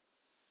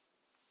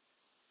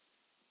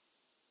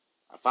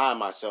 I find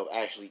myself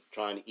actually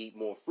trying to eat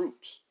more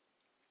fruits,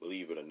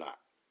 believe it or not.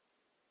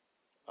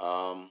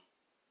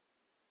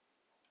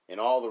 And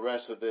all the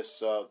rest of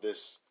this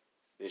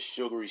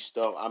sugary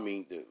stuff. I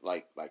mean,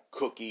 like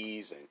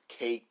cookies and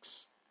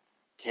cakes,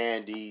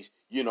 candies,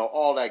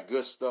 all that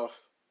good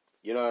stuff.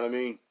 You know what I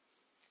mean?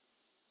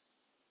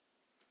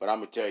 But I'm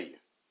gonna tell you,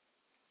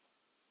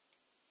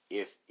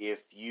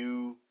 if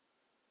you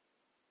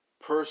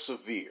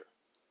persevere,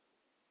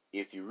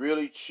 if you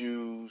really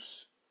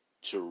choose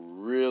to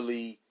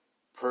really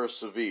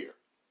persevere,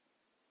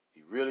 if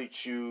you really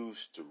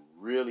choose to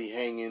really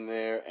hang in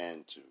there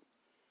and to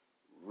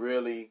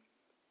really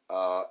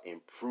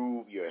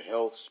improve your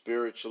health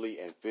spiritually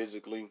and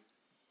physically,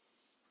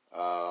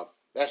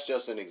 that's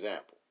just an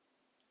example.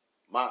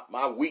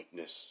 My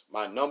weakness,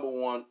 my number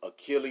one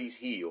Achilles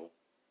heel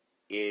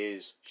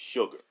is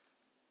sugar.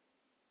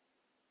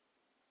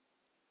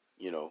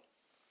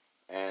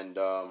 And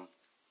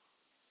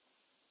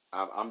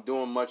I'm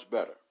doing much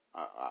better.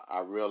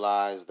 I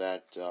realize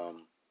that,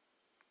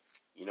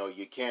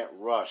 you can't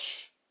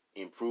rush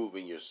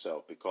improving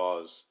yourself,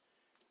 because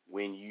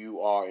when you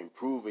are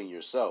improving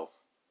yourself,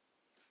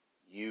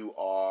 you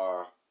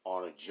are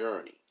on a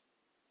journey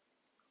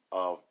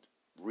of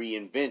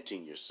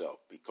reinventing yourself,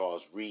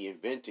 because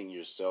reinventing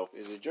yourself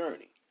is a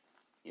journey.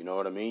 You know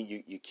what I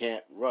mean? You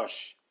can't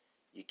rush.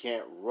 You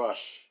can't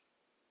rush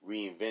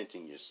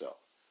reinventing yourself.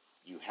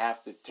 You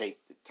have to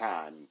take the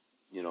time,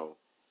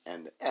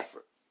 and the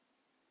effort.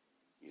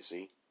 You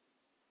see?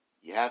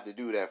 You have to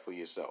do that for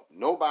yourself.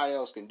 Nobody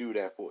else can do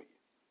that for you.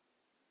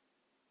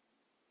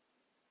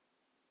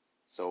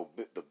 So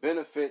the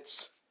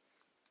benefits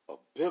of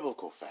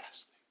biblical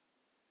fasting,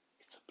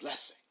 it's a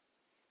blessing.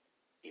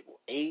 It will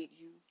aid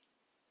you.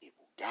 It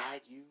will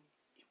guide you.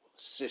 It will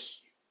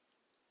assist you.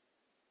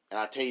 And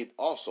I tell you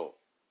also,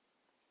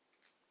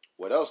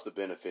 what else the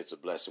benefits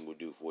of blessing will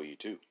do for you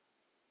too.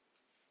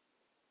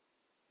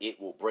 It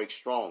will break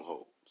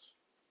strongholds.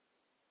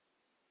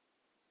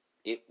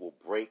 It will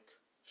break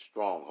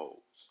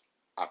strongholds.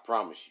 I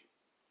promise you.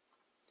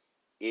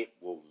 It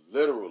will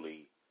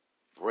literally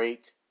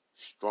break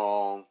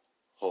strongholds.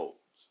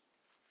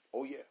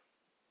 Oh, yeah.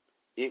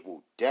 It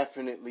will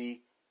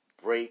definitely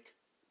break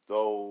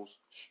those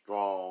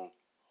strongholds.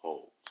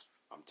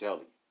 I'm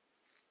telling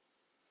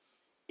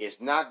you.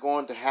 It's not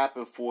going to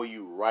happen for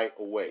you right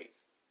away.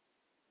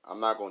 I'm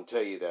not going to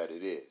tell you that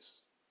it is,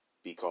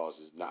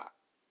 because it's not.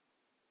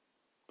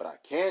 But I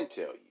can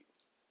tell you,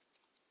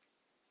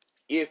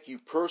 if you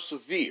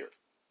persevere,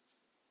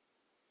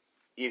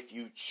 if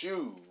you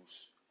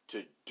choose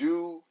to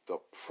do the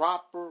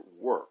proper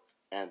work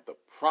and the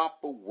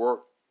proper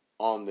work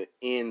on the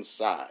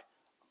inside,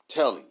 I'm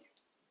telling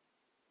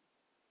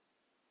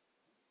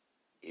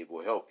you, it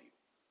will help you.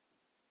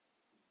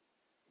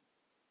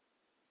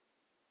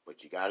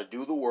 But you got to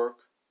do the work.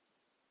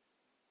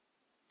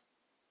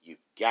 You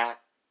got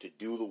to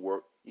do the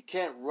work. You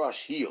can't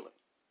rush healing.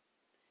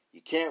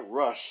 You can't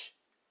rush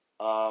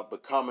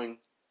becoming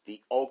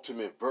the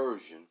ultimate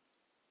version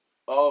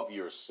of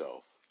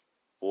yourself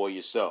for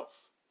yourself.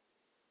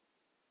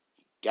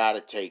 You got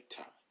to take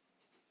time.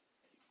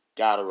 You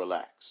got to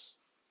relax.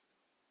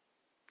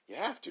 You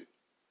have to.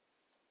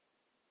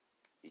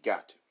 You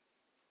got to.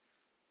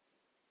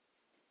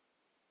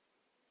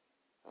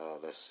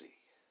 Let's see.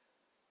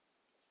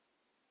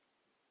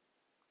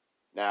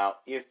 Now,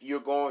 if you're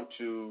going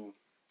to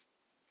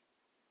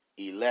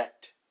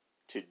elect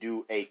to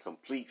do a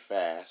complete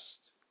fast,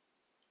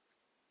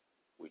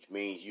 which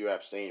means you're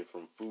abstaining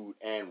from food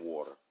and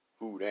water,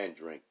 food and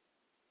drink,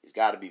 it's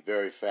got to be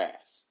very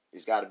fast.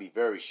 It's got to be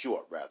very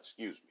short, rather,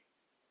 excuse me.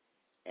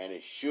 And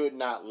it should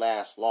not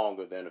last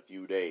longer than a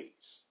few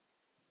days.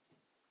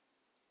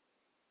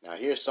 Now,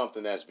 here's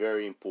something that's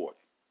very important.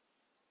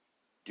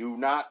 Do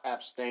not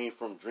abstain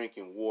from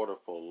drinking water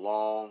for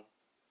long,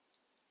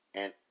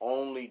 and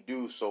only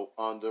do so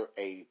under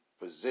a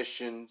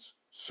physician's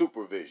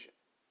supervision,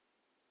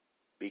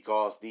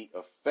 because the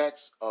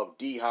effects of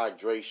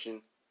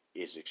dehydration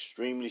is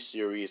extremely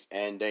serious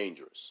and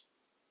dangerous,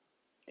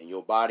 and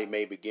your body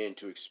may begin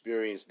to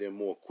experience them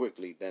more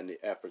quickly than the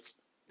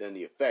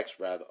effects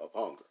of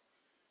hunger.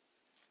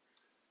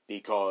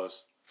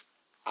 Because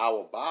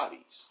our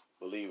bodies,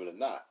 believe it or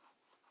not,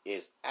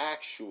 is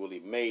actually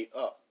made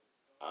up,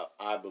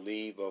 I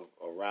believe, of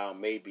around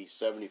maybe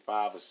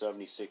 75 or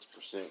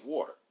 76%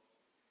 water.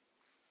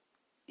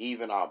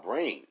 Even our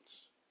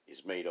brains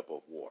is made up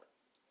of water.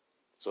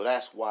 So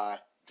that's why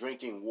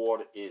drinking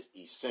water is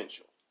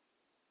essential.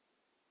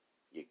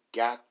 You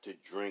got to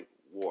drink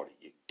water.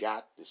 You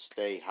got to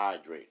stay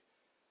hydrated.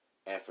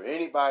 And for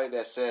anybody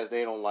that says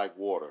they don't like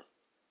water,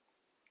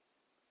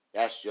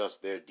 that's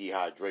just their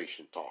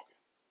dehydration talking.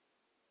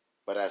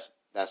 But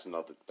that's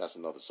another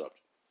subject.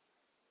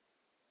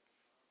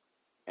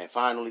 And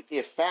finally,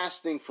 if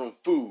fasting from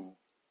food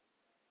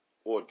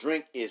or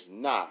drink is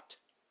not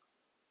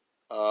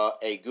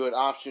a good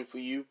option for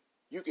you,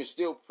 you can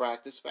still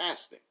practice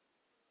fasting.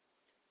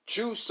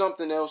 Choose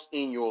something else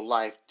in your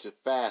life to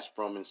fast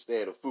from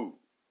instead of food.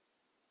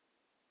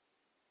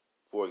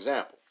 For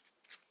example,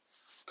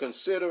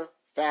 consider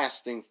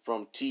fasting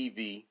from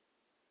TV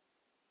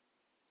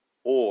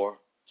or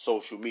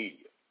social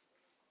media.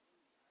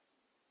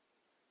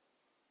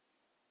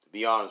 To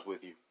be honest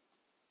with you,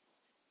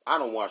 I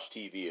don't watch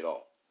TV at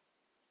all.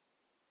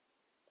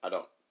 I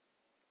don't.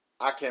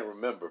 I can't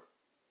remember,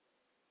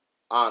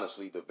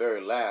 honestly, the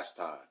very last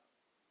time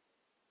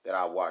that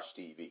I watched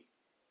TV.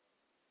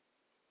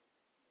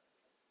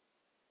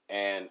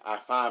 And I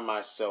find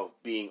myself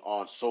being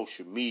on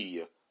social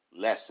media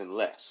less and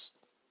less.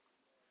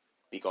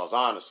 Because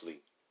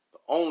honestly, the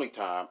only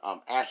time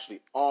I'm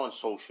actually on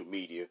social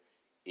media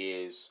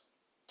is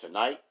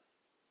tonight,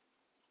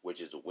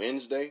 which is a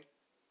Wednesday,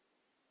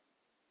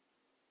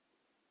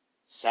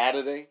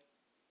 Saturday,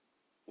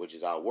 which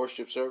is our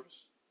worship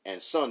service,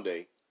 and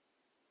Sunday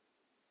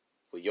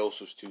for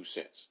Yosef's 2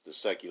 Cents, the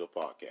secular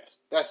podcast.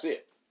 That's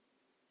it.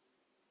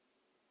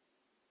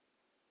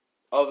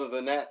 Other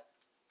than that,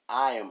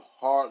 I am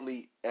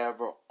hardly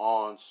ever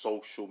on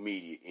social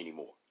media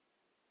anymore.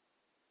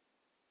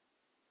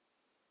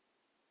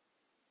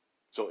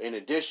 So in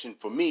addition,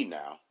 for me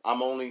now,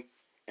 I'm only,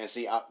 and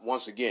see,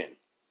 once again,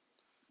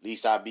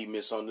 least I be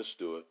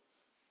misunderstood,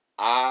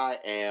 I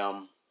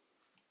am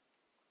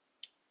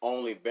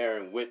only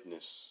bearing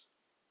witness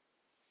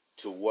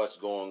to what's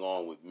going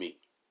on with me.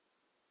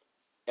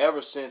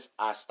 Ever since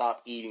I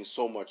stopped eating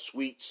so much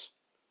sweets,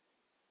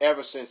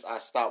 ever since I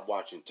stopped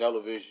watching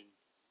television,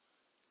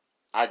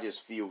 I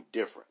just feel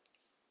different.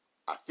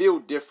 I feel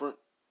different.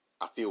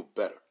 I feel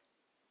better.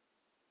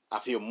 I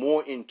feel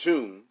more in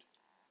tune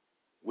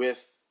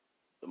with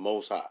the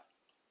Most High.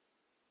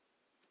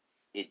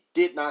 It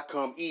did not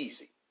come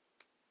easy.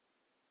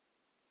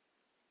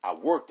 I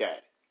worked at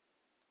it.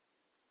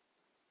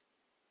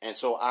 And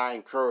so I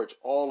encourage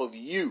all of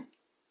you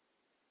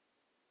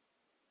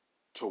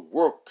to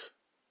work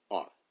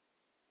on it.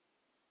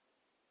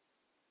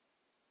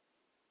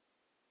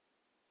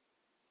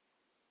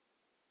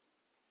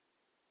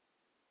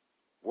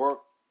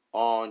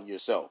 on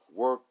yourself.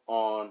 Work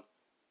on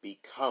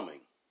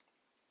becoming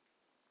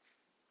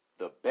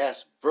the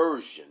best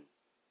version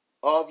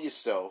of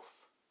yourself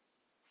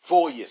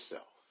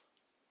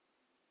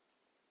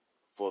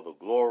for the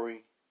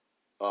glory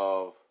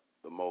of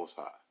the Most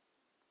High.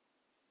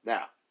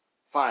 Now,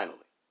 finally,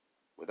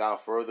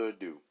 without further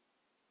ado,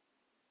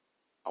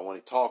 I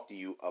want to talk to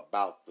you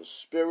about the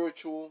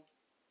spiritual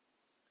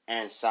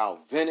and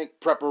salvific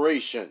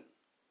preparation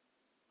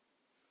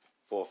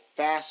for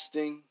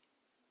fasting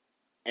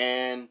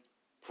and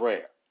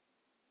prayer.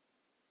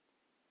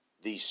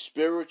 The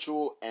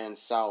spiritual and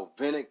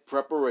salvific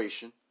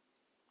preparation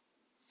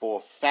for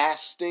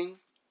fasting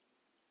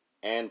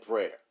and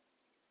prayer.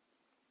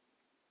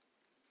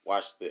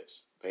 Watch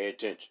this. Pay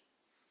attention.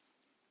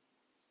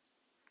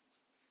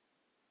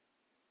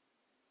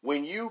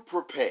 When you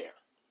prepare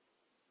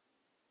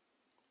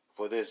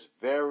for this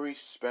very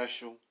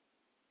special,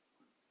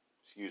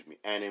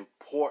 and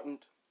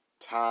important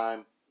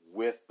time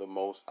with the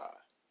Most High,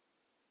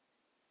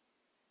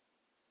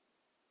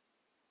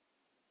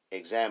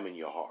 examine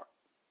your heart.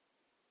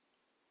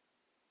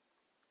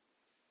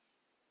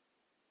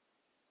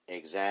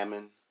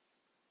 Examine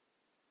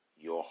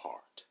your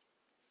heart.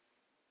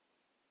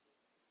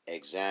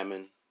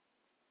 Examine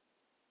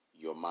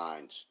your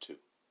minds too.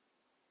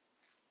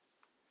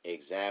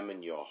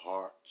 Examine your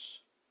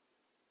hearts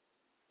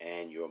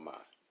and your minds.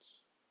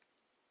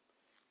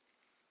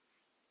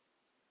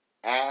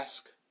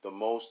 Ask the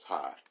Most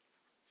High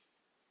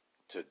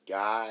to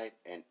guide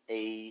and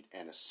aid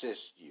and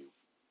assist you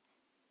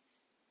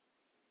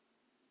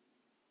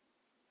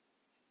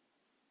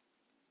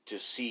to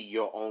see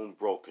your own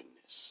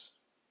brokenness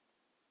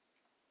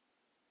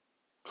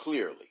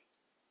clearly,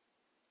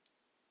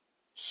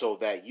 so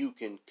that you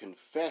can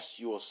confess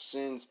your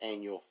sins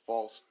and your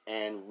faults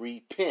and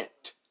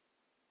repent.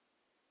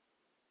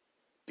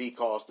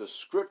 Because the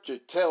scripture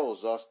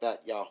tells us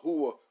that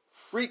Yahuwah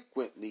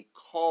frequently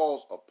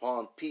calls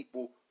upon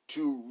people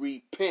to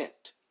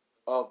repent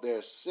of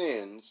their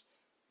sins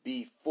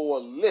before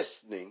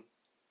listening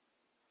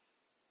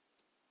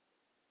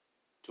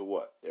to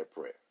what? Their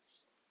prayers.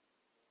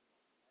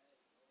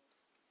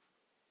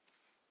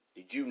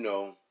 Did you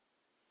know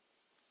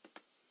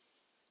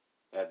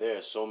that there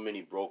are so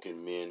many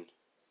broken men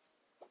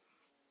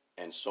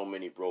and so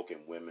many broken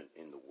women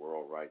in the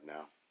world right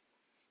now?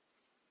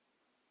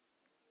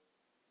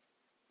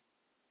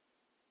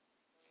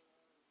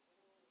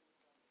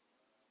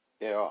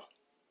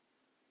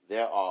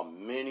 There are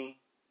many,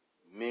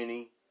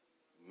 many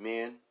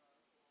men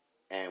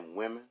and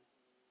women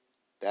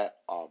that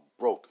are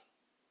broken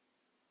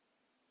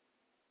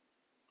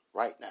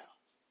right now.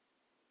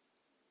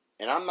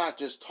 And I'm not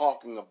just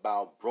talking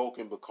about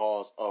broken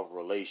because of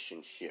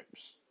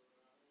relationships,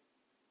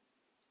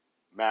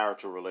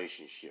 marital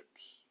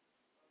relationships.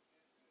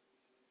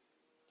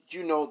 Did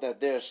you know that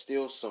there are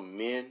still some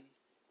men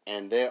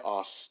and there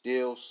are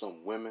still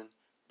some women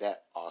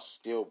that are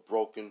still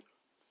broken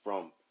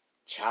from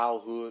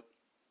childhood,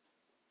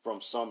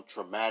 from some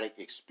traumatic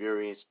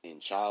experience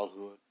in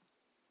childhood?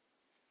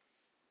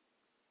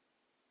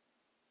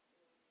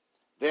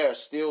 There are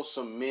still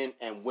some men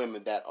and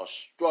women that are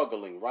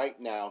struggling right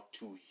now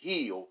to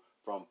heal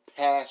from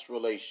past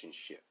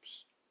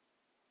relationships.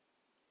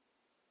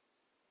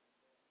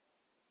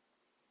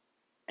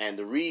 And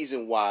the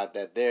reason why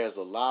that there's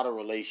a lot of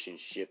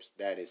relationships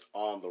that is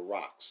on the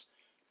rocks,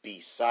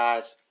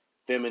 besides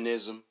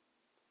feminism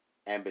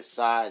and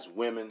besides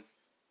women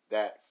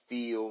that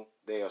feel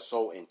they are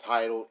so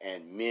entitled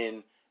and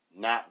men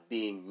not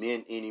being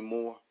men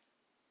anymore,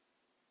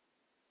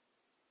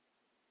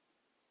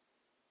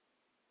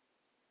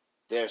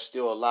 there's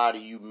still a lot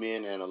of you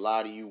men and a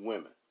lot of you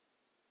women.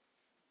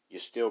 You're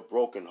still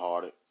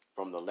brokenhearted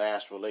from the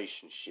last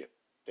relationship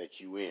that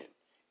you in.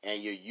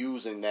 And you're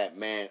using that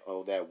man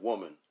or that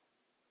woman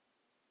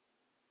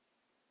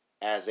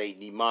as a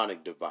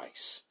demonic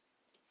device.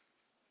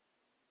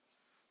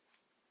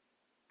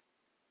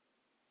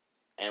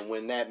 And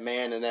when that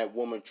man and that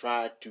woman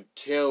try to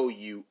tell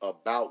you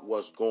about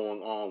what's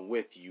going on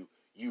with you,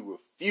 you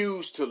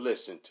refuse to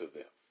listen to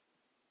them.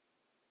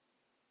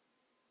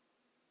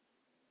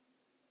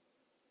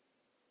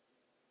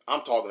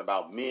 I'm talking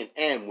about men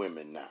and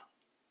women now,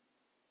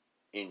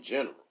 in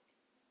general.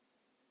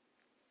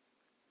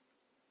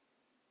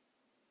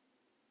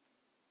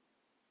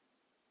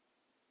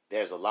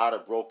 There's a lot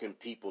of broken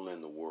people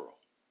in the world.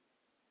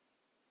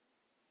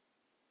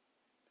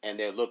 And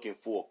they're looking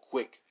for a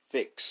quick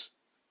fix.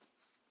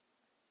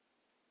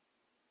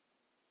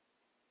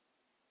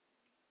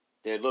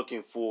 They're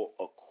looking for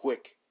a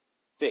quick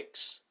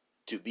fix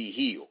to be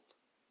healed.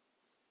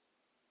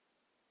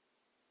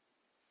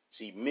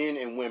 See, men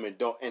and women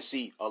don't, and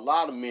see, a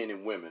lot of men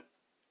and women,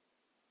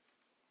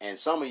 and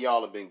some of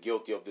y'all have been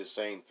guilty of this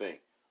same thing.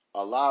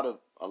 A lot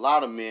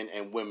of men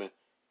and women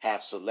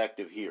have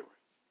selective hearing.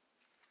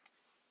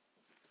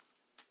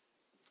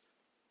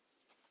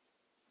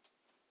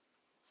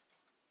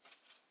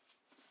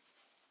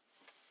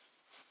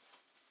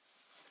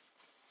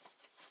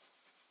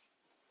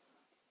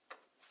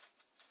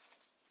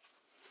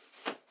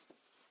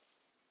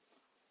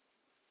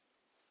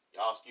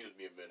 Y'all excuse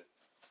me a minute.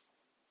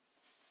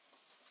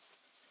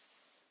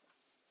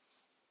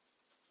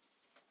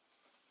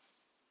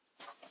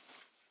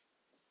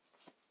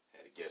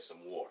 Had to get some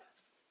water.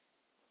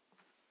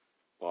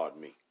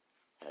 Pardon me.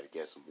 Had to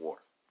get some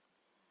water.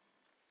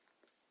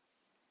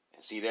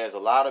 And see, there's a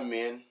lot of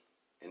men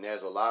and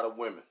there's a lot of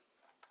women.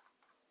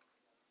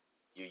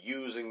 You're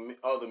using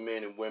other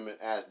men and women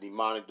as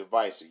demonic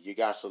devices. You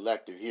got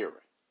selective hearing.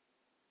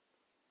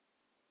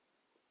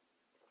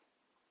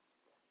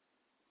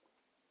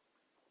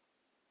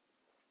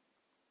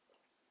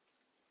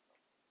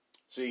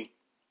 See,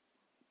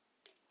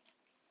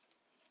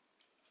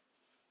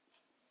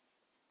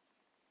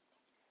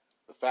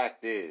 the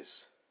fact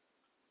is,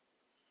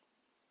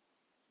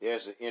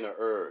 there's an inner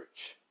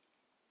urge.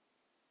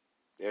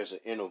 There's an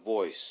inner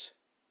voice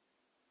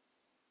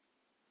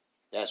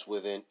that's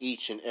within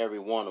each and every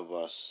one of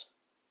us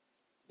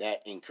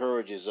that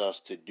encourages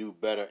us to do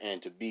better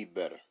and to be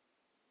better.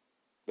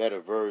 Better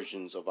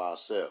versions of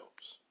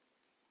ourselves.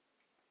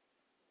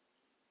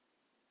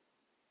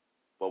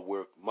 But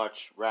we're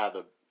much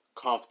rather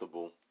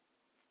comfortable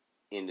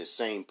in the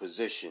same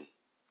position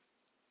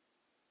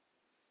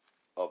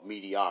of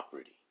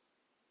mediocrity.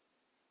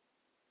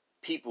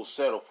 People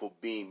settle for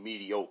being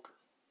mediocre.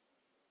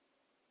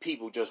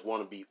 People just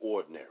want to be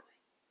ordinary.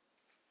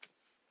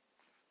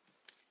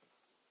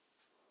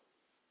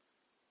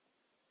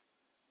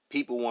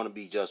 People want to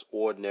be just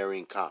ordinary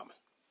and common.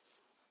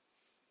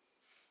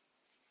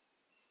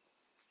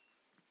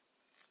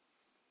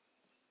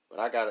 But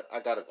I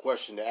got a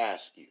question to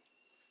ask you.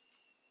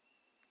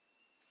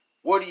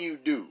 What do you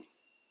do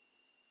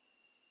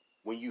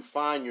when you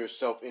find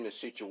yourself in a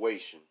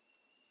situation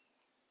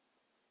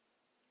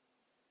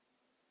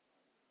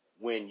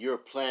when you're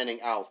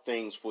planning out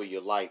things for your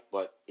life,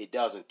 but it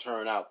doesn't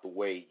turn out the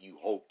way you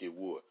hoped it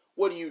would?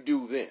 What do you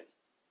do then?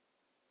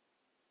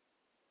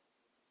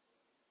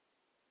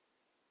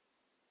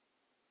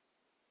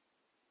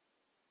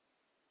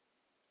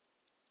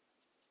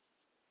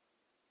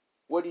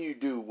 What do you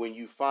do when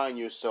you find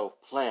yourself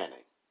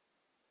planning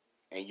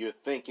and you're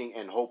thinking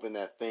and hoping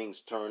that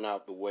things turn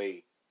out the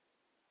way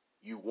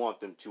you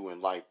want them to in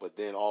life, but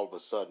then all of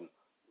a sudden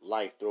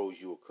life throws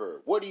you a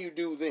curve? What do you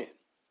do then?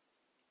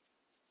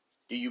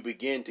 Do you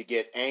begin to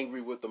get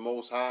angry with the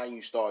Most High and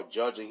you start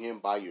judging him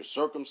by your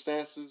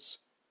circumstances?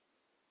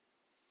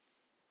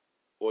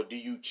 Or do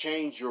you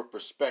change your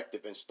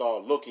perspective and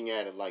start looking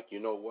at it like, you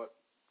know what?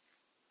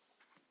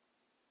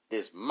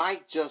 This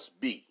might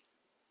just be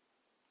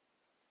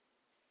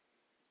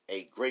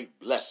a great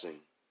blessing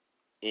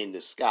in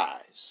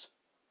disguise.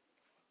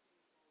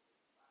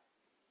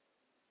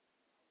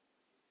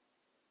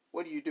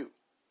 What do you do?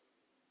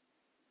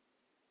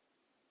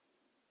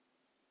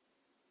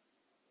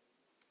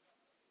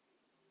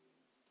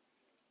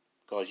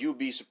 Because you'll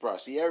be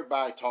surprised. See,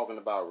 everybody talking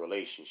about a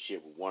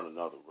relationship with one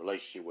another,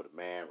 relationship with a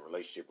man,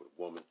 relationship with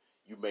a woman.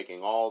 You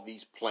making all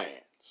these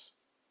plans.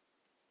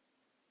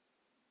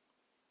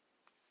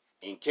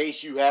 In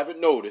case you haven't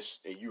noticed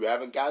and you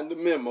haven't gotten the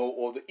memo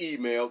or the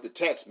email, the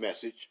text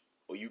message,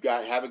 or you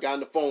haven't gotten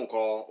the phone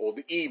call or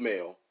the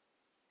email,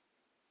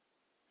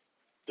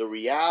 the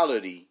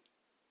reality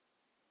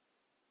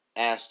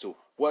as to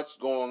what's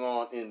going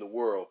on in the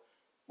world,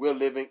 we're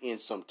living in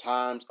some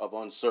times of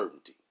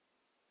uncertainty.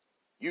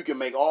 You can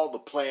make all the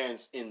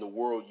plans in the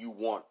world you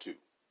want to.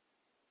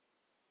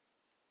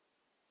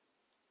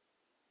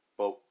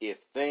 But if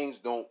things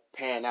don't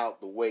pan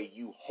out the way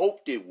you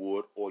hoped it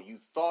would or you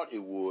thought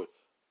it would,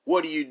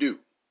 what do?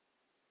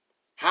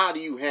 How do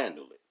you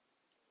handle it?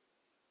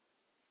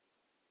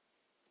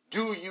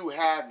 Do you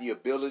have the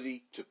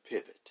ability to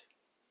pivot?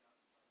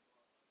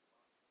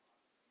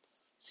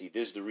 See,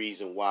 this is the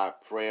reason why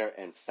prayer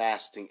and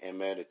fasting and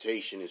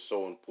meditation is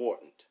so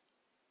important.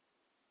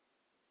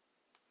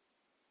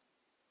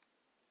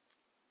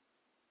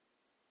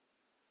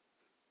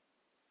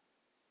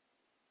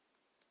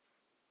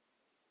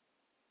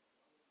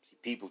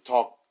 People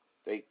talk,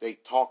 they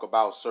talk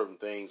about certain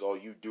things, or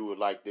you do it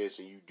like this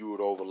and you do it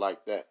over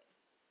like that.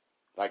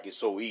 Like it's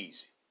so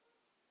easy.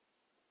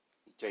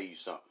 Let me tell you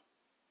something.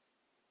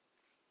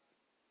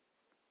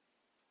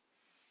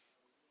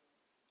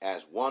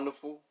 As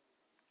wonderful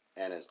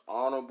and as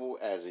honorable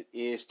as it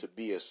is to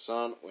be a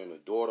son and a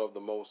daughter of the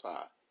Most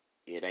High,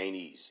 it ain't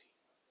easy.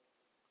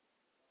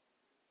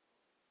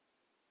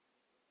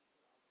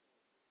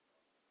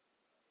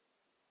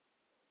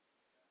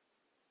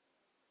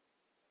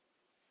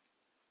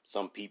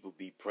 Some people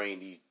be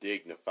praying these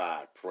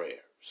dignified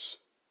prayers.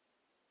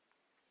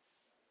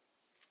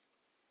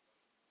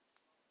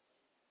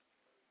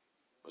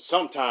 But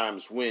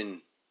sometimes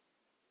when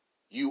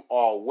you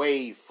are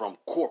away from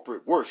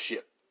corporate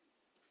worship,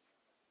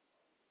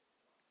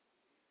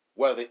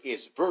 whether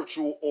it's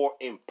virtual or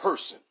in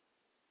person,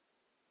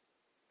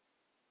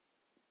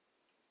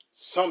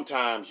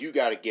 sometimes you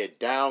got to get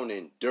down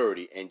and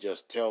dirty and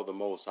just tell the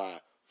Most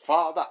High,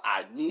 Father,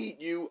 I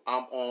need you.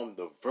 I'm on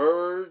the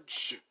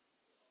verge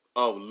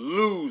of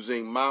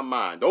losing my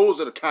mind. Those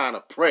are the kind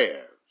of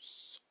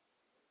prayers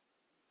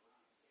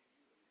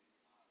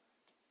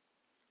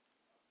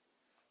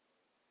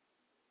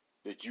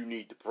that you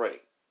need to pray.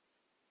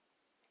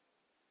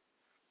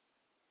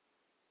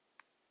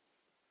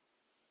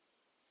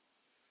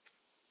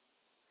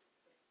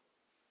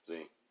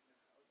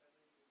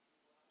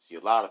 See, a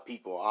lot of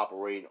people are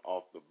operating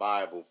off the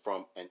Bible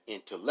from an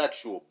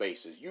intellectual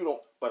basis.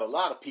 But a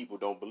lot of people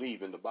don't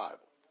believe in the Bible.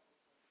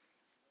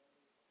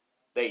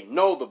 They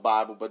know the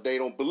Bible, but they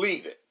don't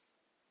believe it.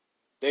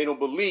 They don't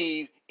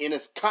believe in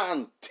its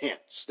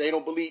contents. They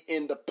don't believe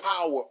in the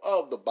power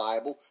of the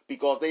Bible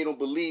because they don't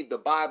believe the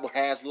Bible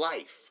has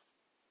life.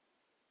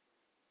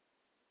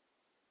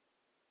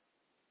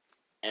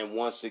 And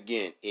once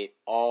again, it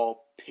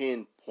all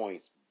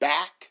pinpoints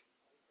back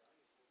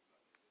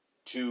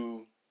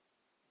to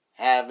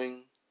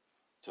having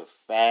to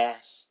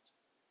fast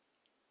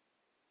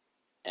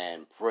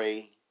and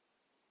pray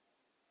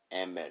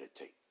and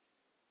meditate.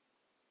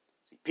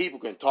 See, people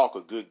can talk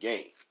a good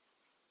game.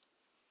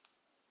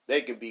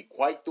 They can be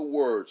quite the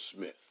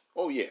wordsmith.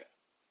 Oh, yeah.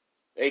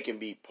 They can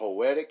be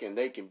poetic and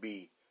they can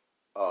be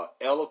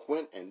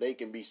eloquent and they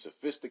can be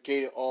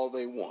sophisticated all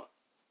they want.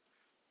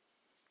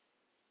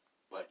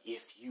 But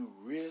if you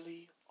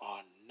really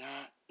are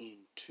not in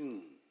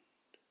tune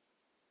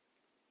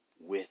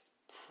with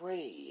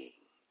praying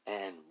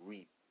and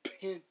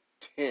repentance,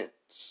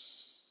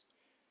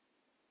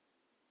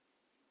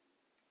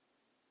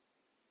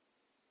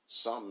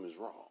 something is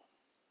wrong.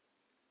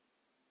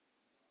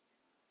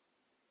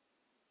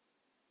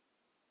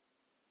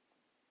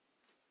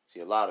 See,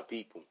 a lot of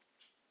people,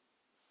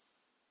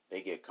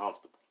 they get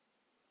comfortable.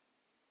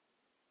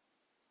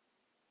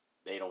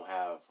 They don't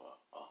have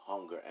a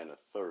hunger and a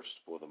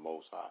thirst for the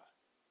Most High.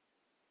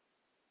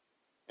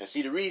 And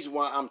see, the reason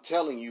why I'm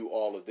telling you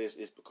all of this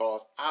is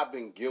because I've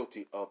been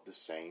guilty of the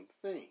same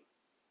thing.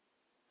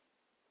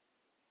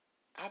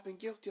 I've been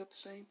guilty of the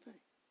same thing.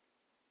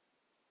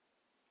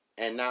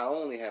 And not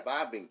only have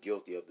I been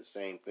guilty of the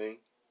same thing,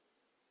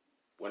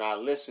 when I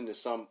listen to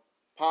some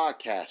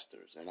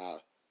podcasters and I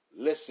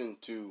listen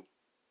to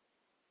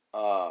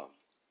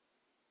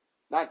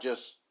not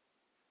just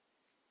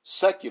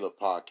secular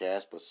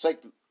podcasts, but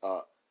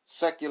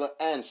secular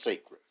and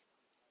sacred,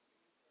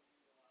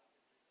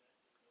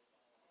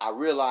 I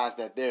realize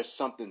that there's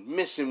something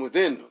missing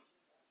within them.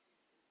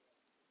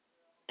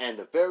 And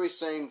the very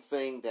same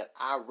thing that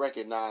I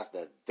recognize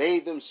that they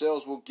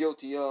themselves were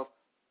guilty of,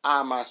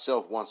 I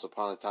myself once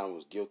upon a time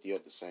was guilty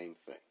of the same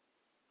thing.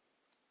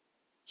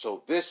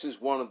 So this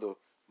is one of the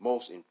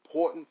most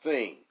important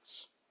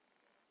things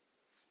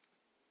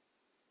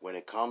when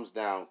it comes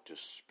down to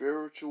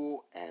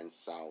spiritual and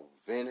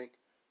salvific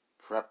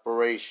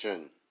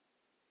preparation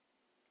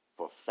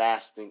for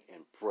fasting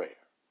and prayer.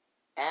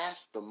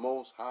 Ask the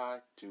Most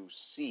High to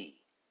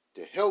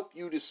help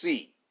you to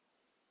see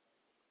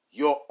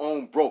your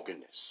own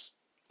brokenness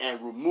and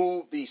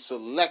remove the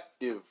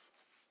selective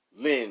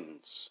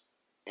lens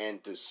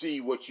and to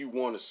see what you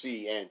want to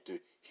see and to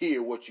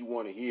hear what you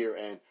want to hear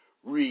and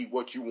read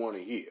what you want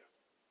to hear.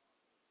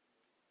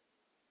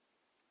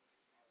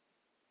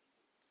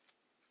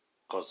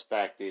 Because the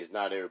fact is,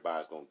 not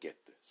everybody's going to get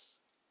this.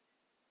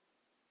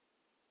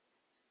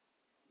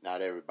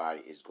 Not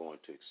everybody is going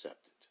to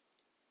accept it.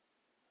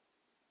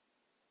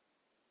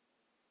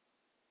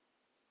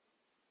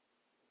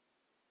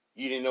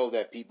 You didn't know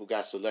that people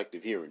got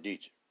selective hearing,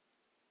 did you?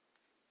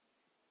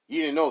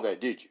 You didn't know that,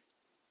 did you?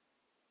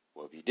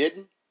 Well, if you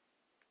didn't,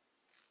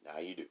 now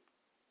you do.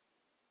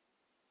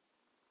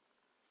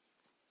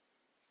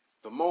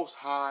 The Most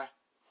High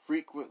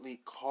frequently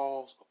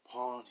calls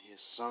upon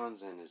his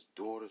sons and his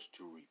daughters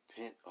to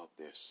repent of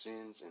their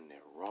sins and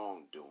their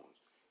wrongdoings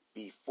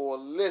before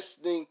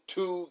listening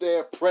to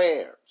their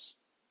prayers.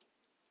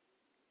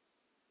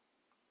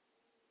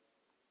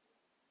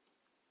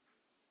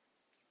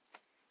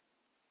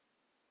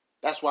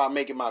 That's why I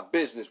make it my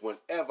business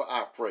whenever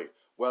I pray,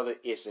 whether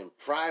it's in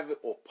private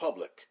or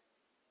public.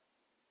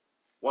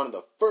 One of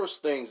the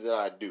first things that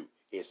I do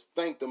is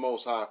thank the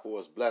Most High for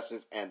his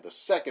blessings. And the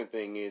second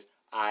thing is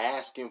I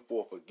ask him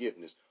for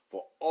forgiveness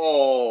for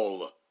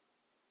all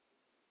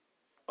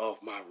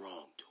of my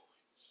wrongdoings.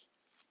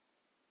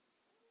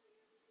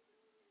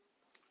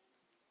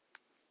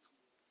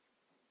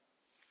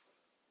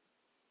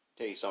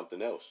 Tell you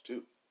something else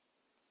too.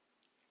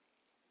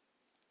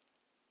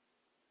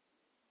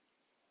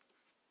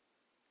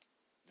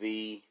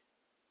 The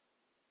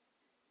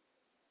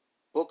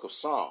book of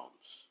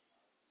Psalms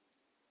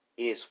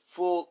is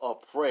full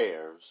of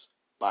prayers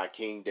by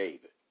King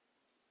David.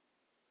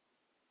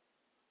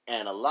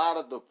 And a lot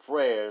of the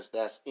prayers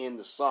that's in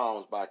the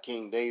Psalms by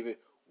King David,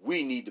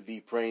 we need to be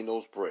praying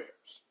those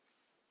prayers.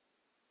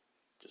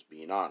 Just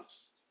being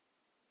honest.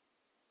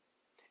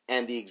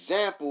 And the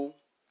example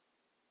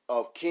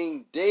of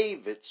King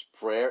David's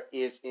prayer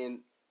is in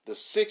the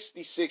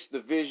 66th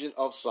division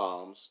of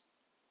Psalms,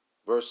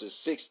 verses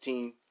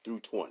 16 through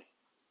 20.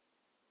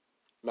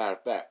 Matter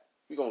of fact,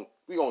 we're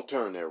gonna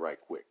turn there right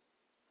quick.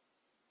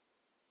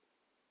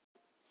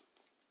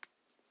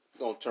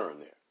 We're going to turn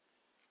there.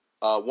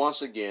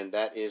 Once again,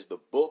 that is the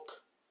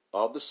book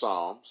of the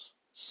Psalms,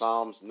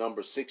 Psalms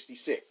number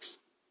 66,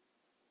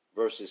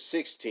 verses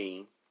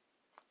 16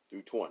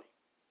 through 20.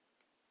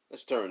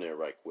 Let's turn there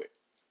right quick.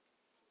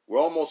 We're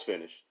almost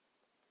finished.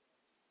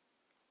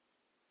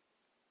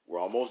 We're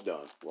almost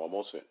done. We're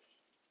almost finished.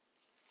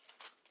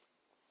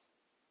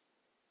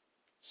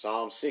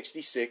 Psalm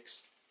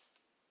 66,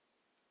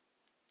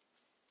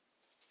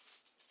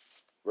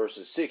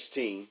 verses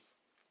 16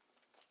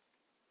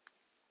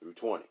 through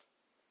 20.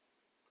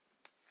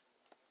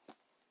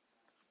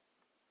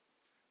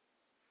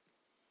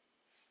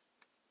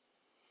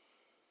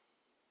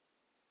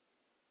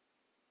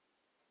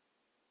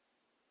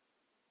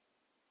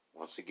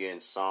 Once again,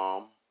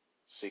 Psalm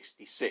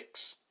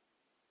 66,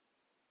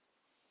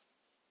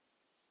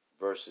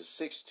 verses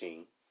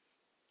 16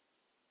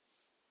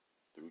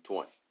 through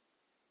 20.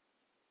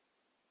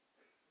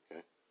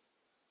 Okay.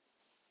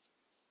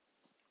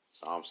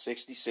 Psalm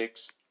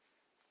 66,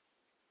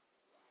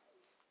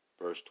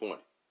 verse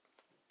 20.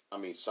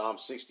 Psalm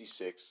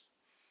 66,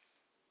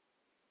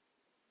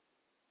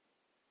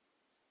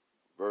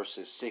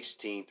 verses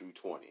 16 through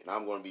 20. And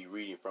I'm going to be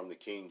reading from the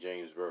King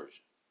James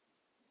Version.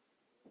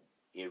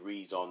 It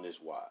reads on this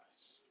wise.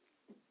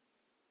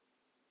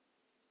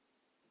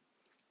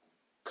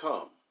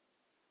 Come,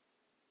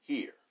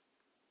 hear,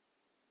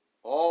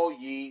 all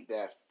ye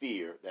that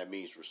fear, that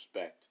means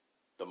respect,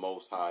 the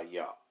Most High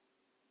Yah.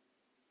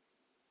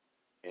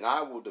 And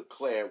I will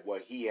declare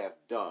what he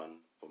hath done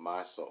for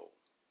my soul.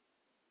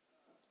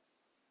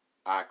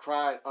 I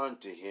cried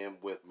unto him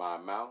with my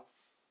mouth,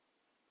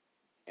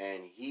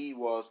 and he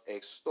was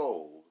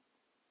extolled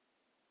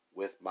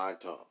with my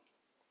tongue.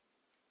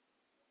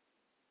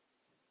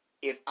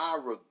 If I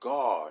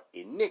regard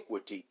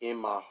iniquity in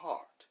my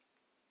heart,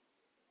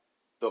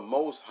 the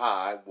Most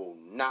High will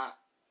not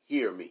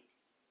hear me.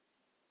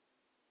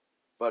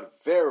 But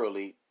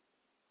verily,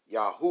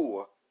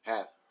 Yahuwah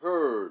hath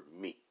heard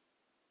me.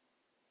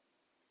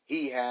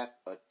 He hath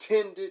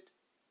attended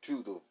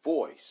to the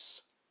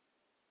voice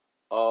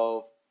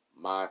of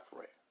my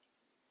prayer.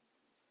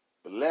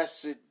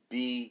 Blessed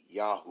be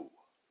Yahuwah,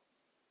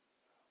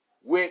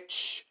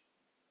 which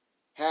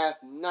hath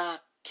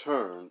not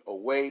turned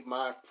away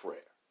my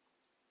prayer,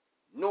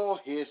 nor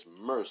his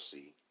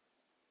mercy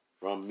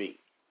from me.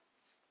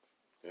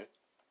 Okay?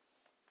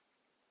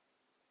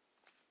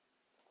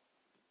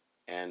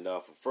 And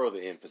for further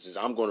emphasis,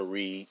 I'm going to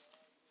read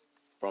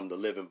from the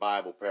Living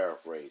Bible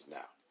paraphrase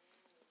now.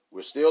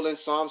 We're still in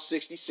Psalm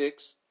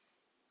 66,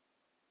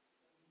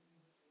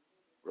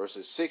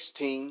 verses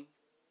 16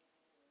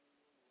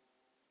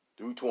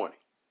 through 20.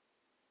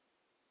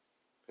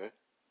 Okay?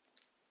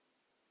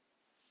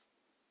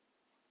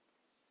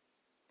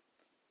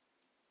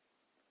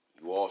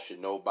 You all should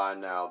know by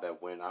now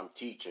that when I'm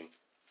teaching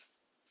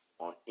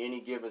on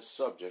any given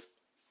subject,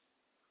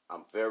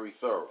 I'm very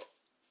thorough.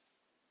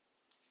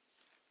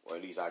 Or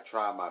at least I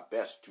try my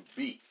best to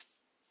be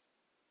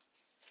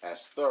as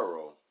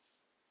thorough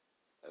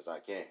as I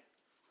can.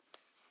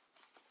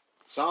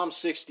 Psalm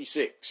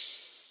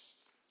 66,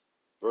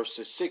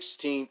 verses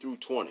 16 through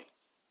 20.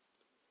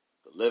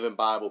 The Living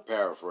Bible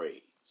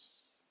paraphrase.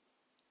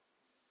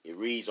 It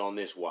reads on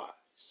this wise.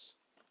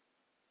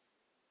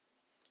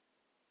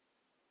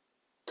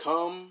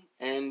 Come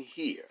and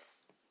hear,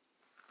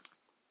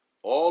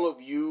 all of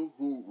you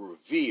who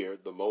revere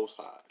the Most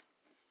High,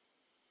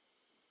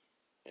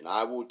 and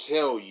I will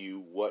tell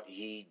you what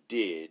he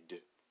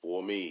did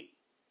for me.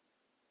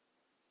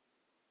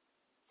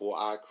 For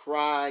I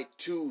cried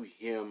to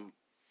him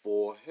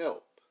for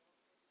help,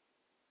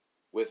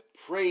 with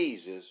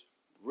praises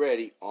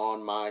ready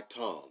on my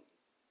tongue.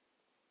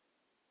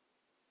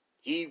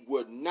 He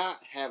would not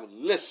have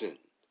listened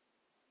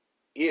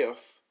if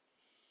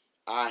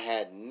I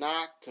had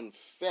not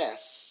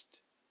confessed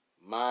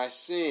my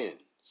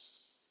sins.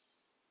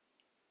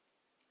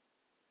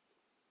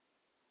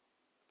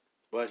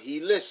 But he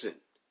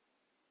listened.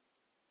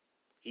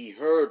 He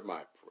heard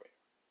my prayer.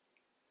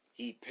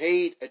 He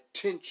paid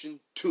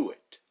attention to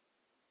it.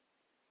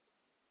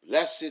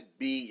 Blessed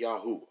be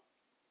Yahuwah,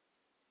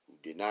 who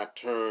did not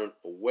turn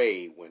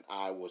away when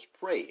I was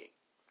praying,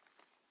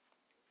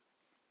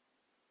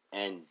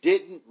 and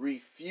didn't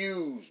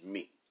refuse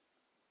me.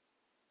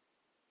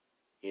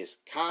 His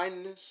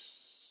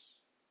kindness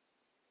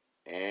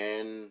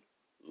and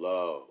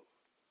love.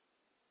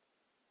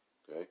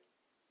 Okay?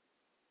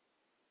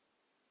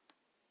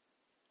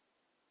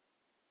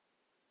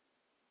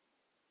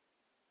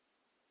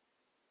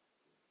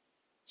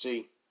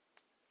 See,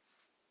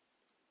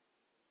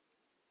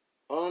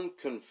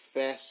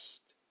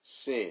 unconfessed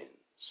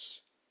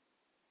sins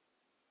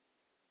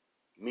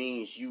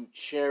means you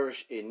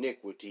cherish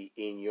iniquity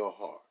in your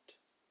heart.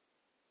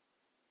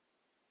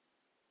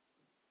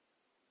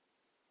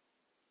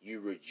 You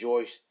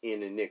rejoice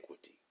in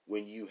iniquity.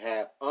 When you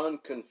have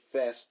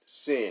unconfessed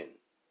sin,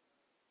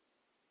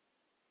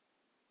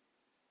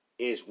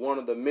 it's one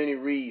of the many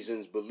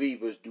reasons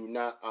believers do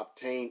not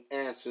obtain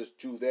answers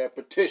to their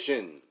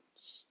petitions.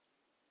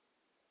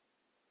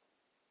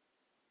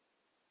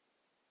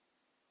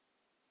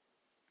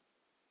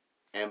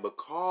 And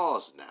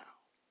because now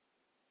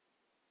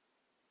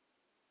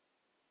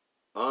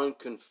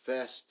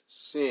unconfessed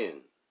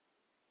sin,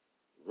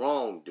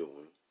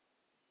 wrongdoing,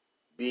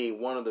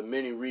 being one of the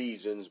many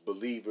reasons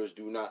believers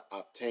do not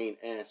obtain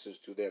answers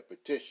to their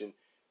petition,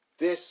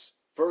 this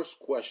first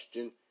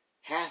question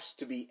has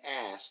to be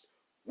asked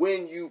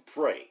when you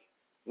pray,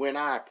 when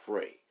I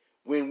pray,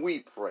 when we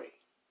pray.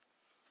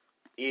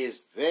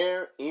 Is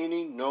there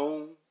any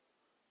known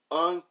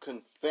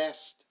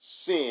unconfessed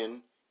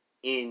sin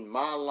in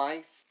my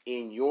life,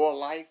 in your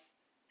life,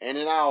 and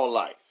in our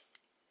life?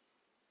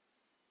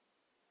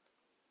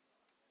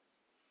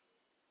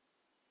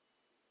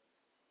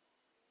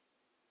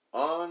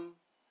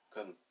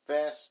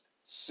 Unconfessed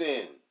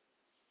sin.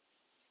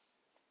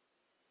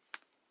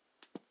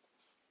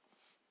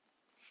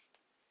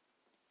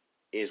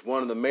 Is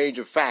one of the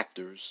major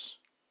factors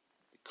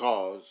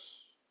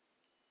because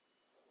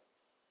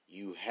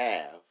you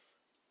have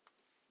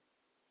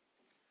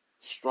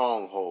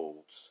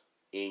strongholds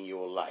in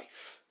your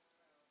life.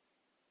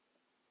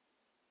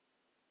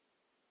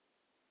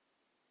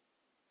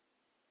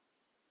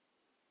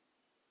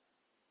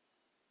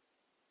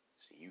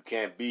 See, you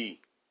can't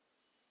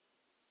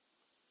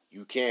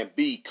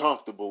be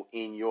comfortable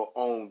in your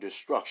own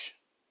destruction.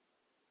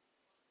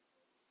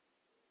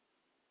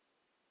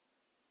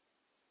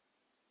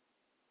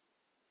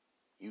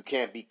 You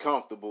can't be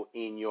comfortable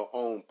in your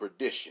own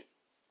perdition.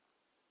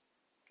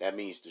 That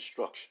means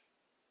destruction.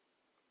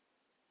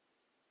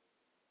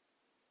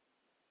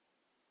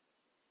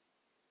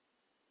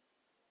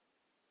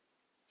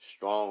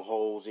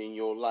 Strongholds in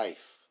your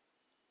life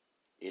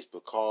is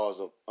because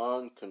of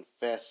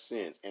unconfessed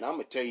sins. And I'm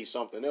going to tell you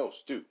something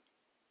else too.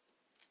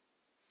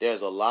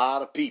 There's a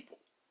lot of people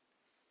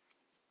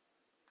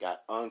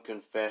got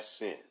unconfessed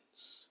sins.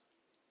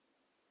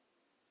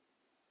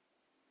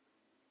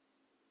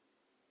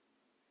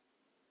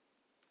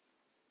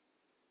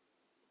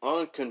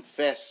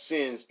 Unconfessed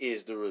sins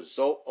is the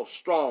result of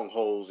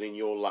strongholds in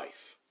your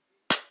life.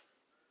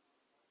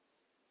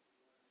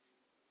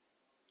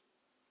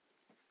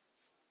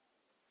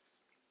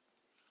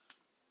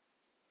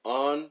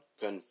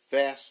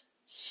 Unconfessed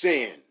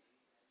sin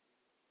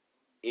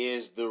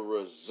is the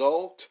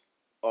result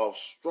of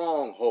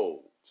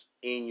strongholds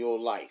in your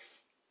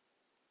life.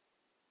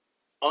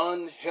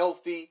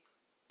 Unhealthy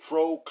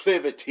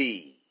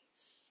proclivities.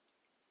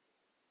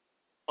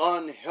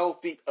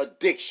 Unhealthy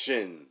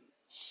addictions.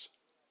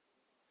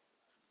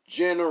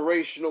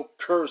 Generational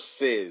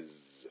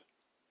curses.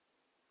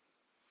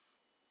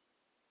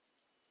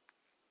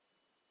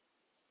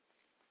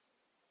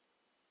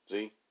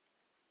 See?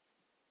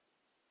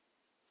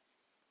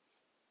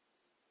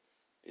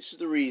 This is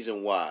the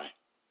reason why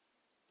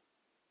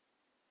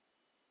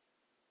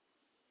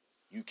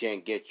you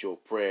can't get your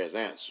prayers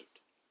answered.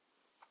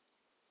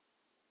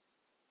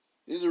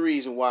 This is the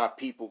reason why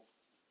people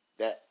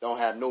that don't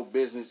have no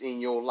business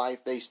in your life,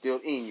 they still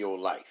in your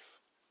life.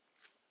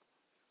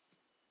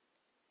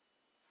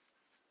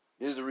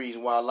 This is the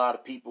reason why a lot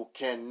of people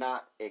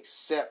cannot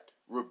accept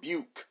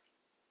rebuke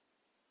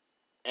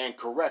and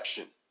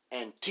correction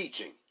and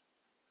teaching.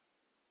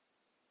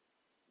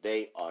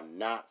 They are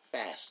not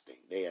fasting.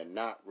 They are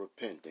not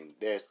repenting.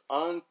 There's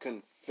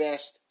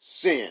unconfessed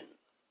sin.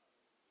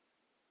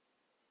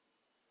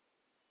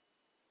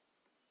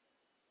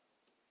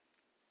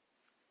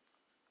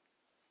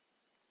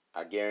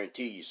 I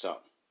guarantee you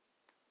something.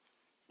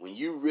 When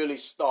you really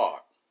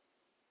start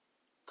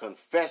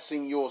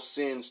confessing your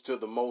sins to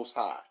the Most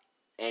High,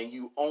 and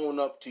you own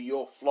up to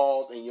your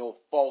flaws and your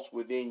faults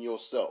within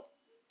yourself,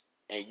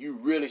 and you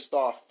really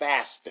start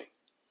fasting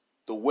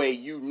the way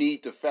you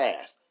need to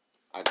fast,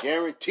 I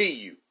guarantee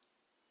you,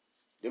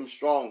 them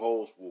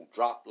strongholds will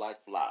drop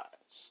like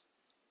flies.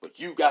 But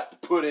you got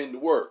to put in the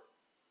work.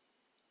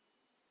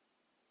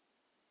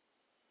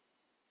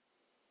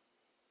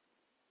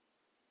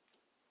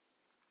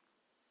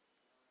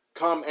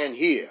 Come and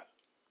hear.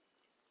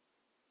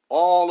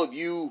 All of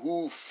you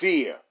who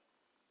fear,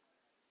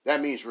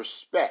 that means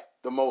respect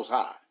the Most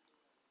High.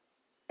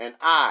 And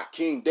I,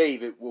 King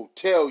David, will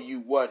tell you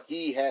what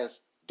he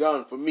has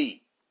done for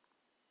me.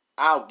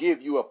 I'll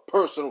give you a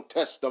personal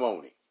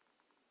testimony.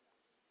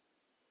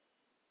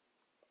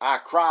 I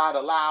cried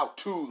aloud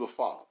to the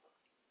Father,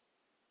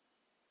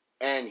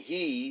 and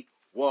he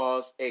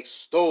was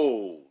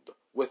extolled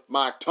with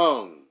my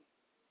tongue.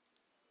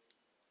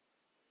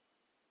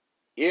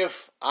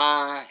 If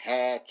I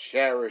had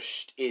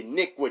cherished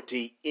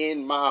iniquity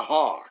in my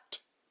heart,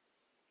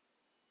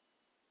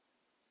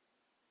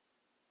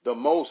 the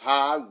Most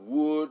High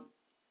would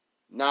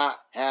not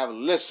have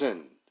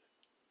listened.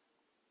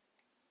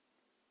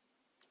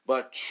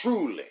 But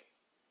truly,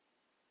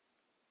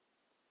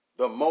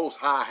 the Most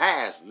High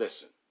has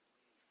listened.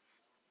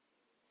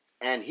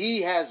 And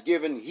he has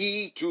given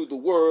heed to the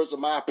words of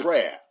my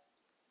prayer.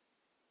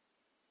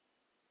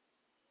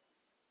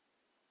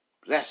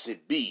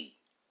 Blessed be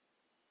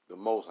the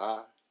Most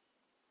High,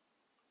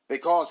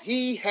 because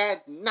he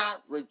had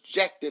not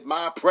rejected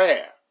my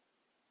prayer.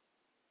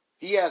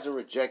 He hasn't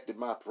rejected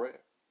my prayer.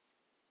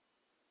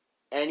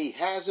 And he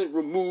hasn't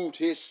removed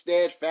his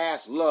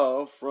steadfast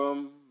love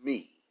from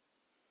me.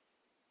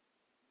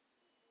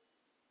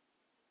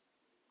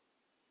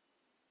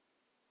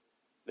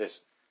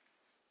 Listen.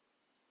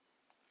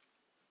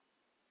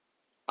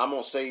 I'm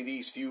going to say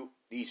these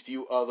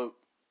few other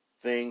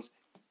things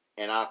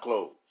and I'll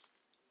close.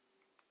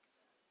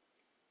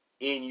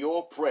 In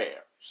your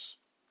prayers,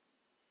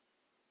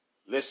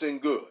 listen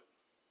good.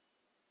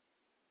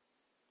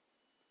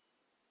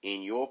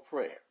 In your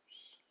prayers,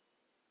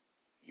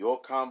 your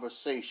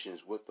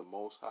conversations with the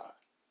Most High,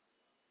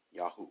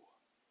 Yahuwah.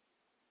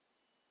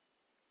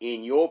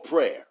 In your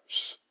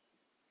prayers,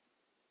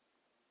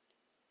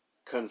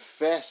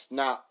 confess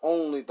not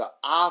only the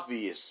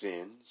obvious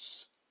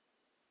sins,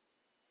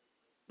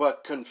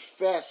 but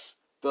confess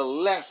the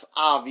less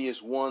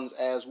obvious ones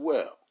as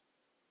well.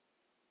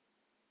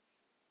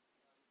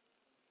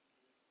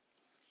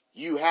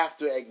 You have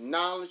to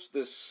acknowledge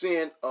the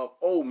sin of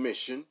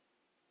omission,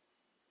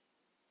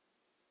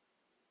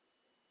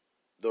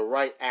 the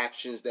right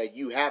actions that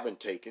you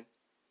haven't taken,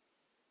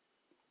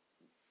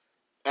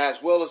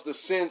 as well as the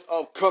sins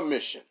of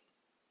commission.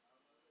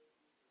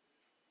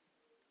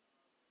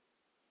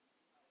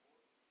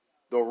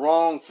 The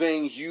wrong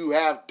things you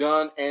have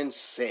done and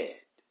said.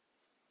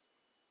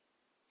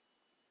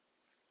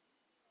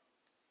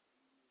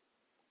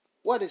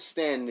 What is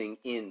standing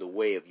in the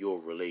way of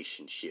your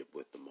relationship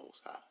with the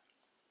Most High?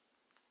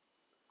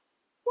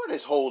 What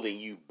is holding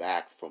you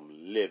back from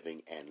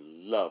living and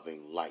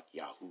loving like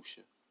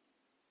Yahusha?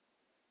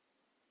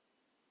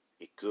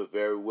 It could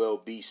very well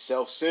be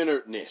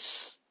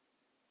self-centeredness.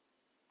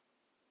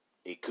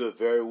 It could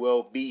very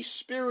well be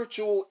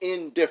spiritual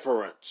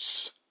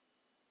indifference.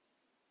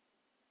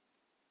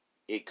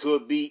 It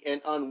could be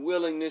an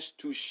unwillingness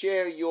to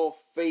share your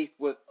faith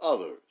with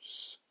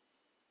others.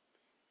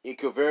 It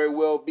could very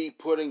well be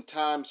putting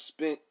time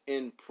spent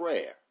in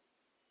prayer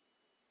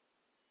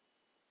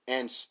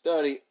and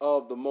study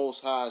of the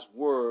Most High's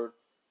Word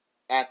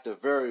at the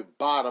very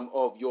bottom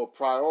of your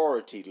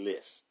priority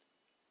list.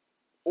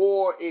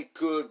 Or it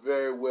could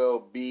very well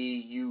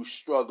be you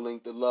struggling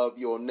to love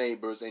your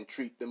neighbors and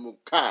treat them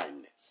with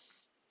kindness.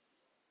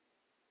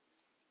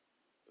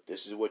 But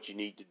this is what you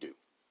need to do.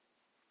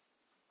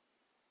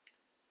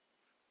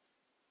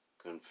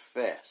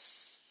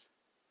 Confess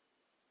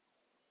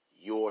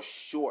your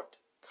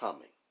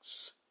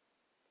shortcomings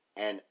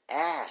and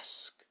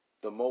ask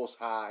the Most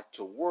High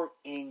to work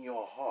in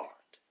your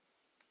heart,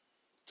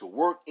 to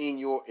work in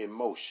your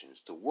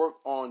emotions, to work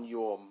on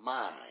your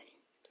mind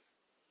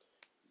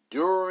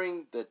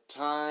during the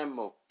time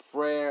of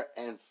prayer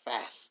and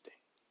fasting.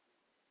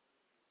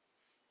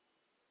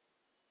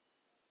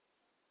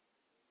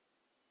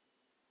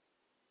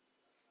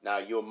 Now,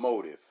 your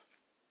motive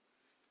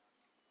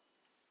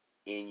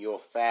in your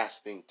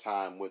fasting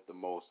time with the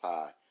Most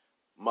High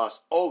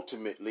must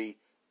ultimately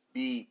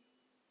be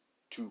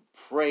to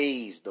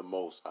praise the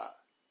Most High,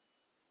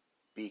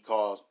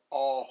 because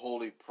all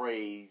holy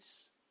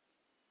praise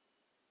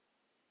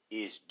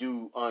is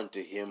due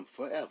unto him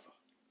forever.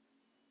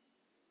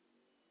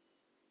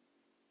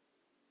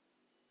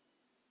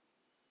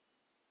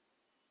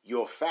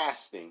 Your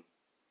fasting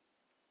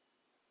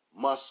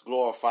must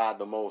glorify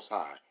the Most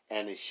High,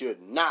 and it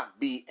should not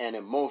be an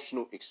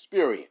emotional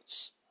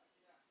experience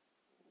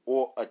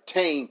or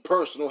attain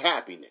personal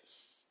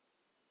happiness.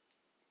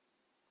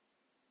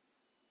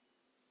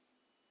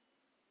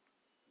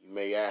 You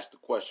may ask the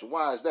question,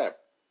 why is that?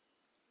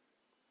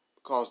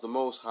 Because the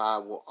Most High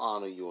will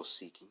honor your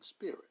seeking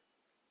spirit.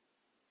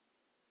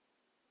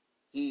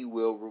 He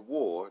will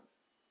reward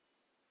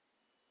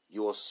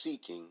your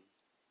seeking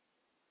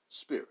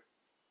spirit.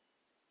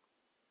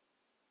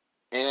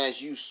 And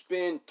as you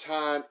spend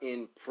time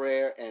in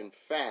prayer and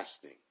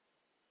fasting,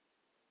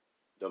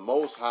 the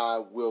Most High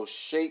will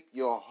shape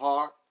your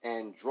heart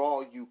and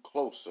draw you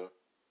closer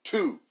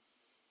to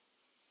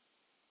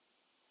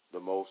the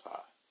Most High.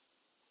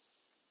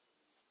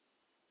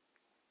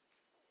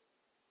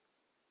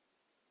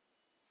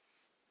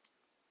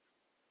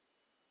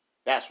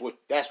 That's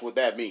what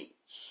that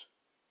means.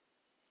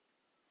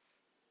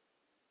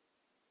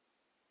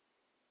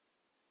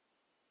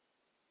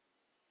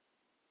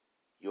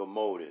 Your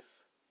motive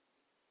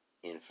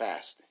in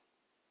fasting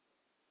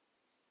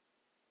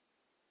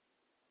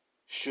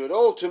should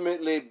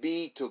ultimately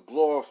be to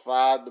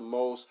glorify the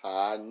Most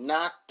High,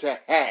 not to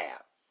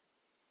have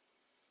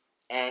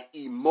an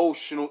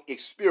emotional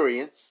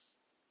experience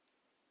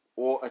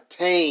or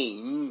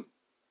attain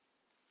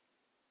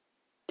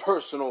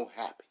personal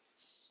happiness.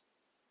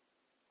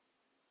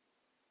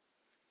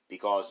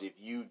 Because if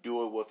you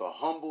do it with a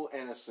humble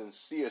and a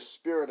sincere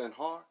spirit and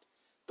heart,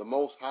 the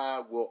Most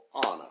High will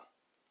honor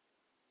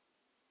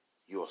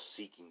your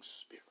seeking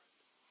spirit.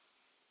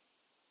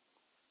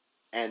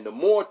 And the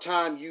more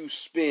time you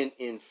spend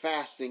in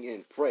fasting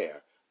and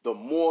prayer, the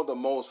more the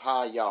Most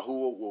High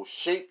Yahuwah will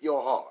shape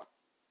your heart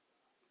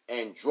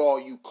and draw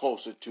you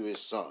closer to his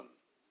Son,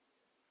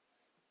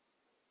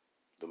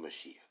 the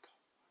Mashiach.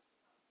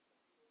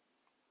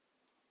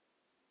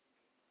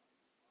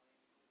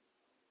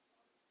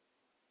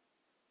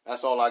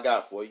 That's all I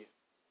got for you.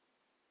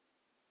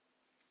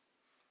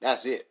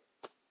 That's it.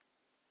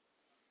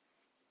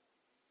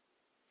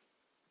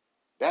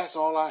 That's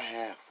all I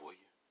have for you.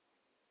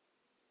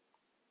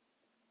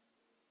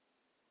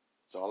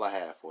 That's all I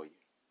have for you.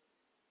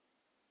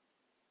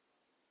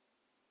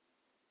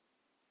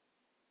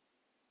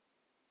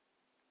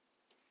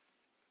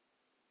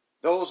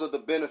 Those are the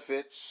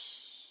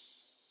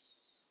benefits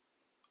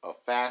of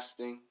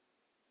fasting.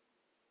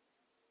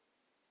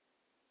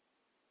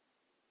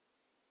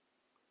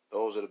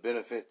 Those are the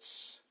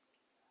benefits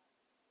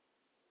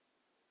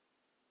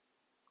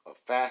of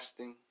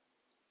fasting,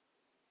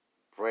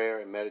 prayer,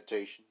 and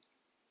meditation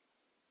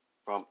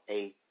from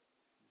a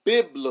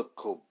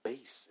biblical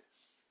basis.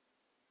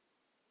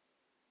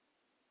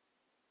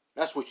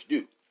 That's what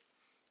you do.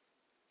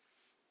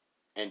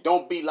 And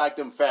don't be like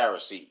them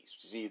Pharisees.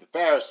 See, the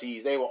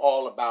Pharisees, they were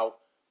all about,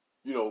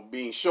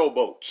 being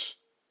showboats.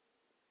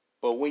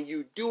 But when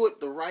you do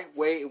it the right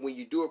way and when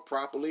you do it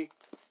properly,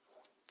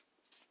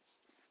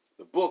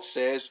 the book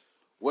says,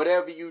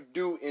 whatever you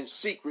do in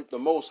secret, the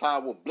Most High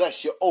will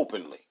bless you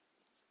openly.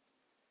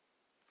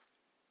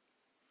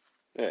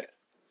 Yeah.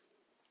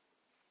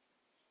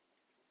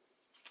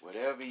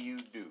 Whatever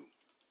you do,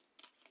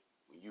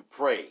 when you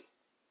pray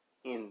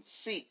in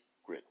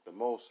secret, the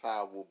Most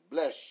High will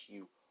bless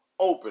you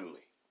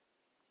openly.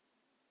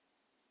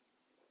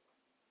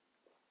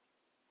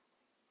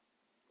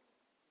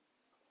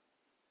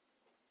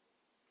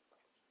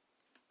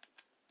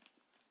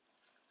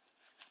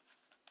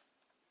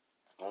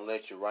 Don't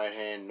let your right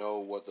hand know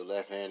what the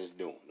left hand is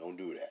doing. Don't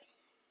do that.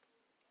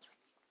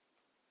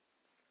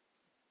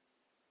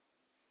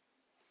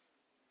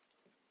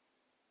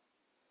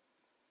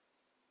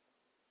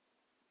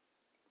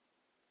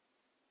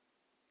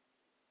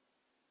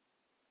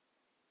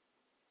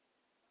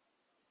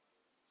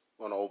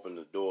 I'm going to open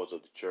the doors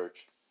of the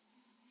church.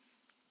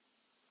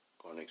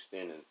 I'm going to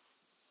extend an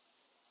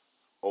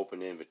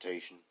open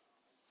invitation.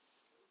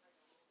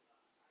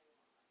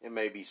 It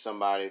may be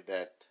somebody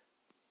that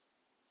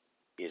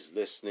is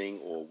listening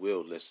or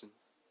will listen.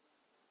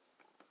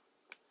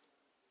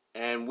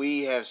 And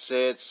we have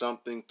said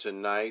something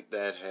tonight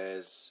that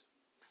has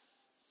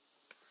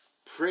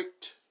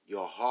pricked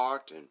your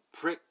heart and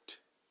pricked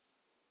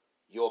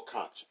your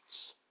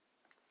conscience.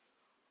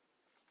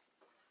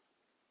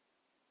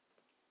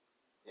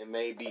 It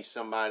may be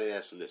somebody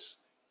that's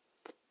listening.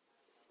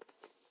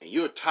 And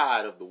you're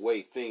tired of the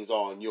way things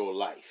are in your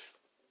life.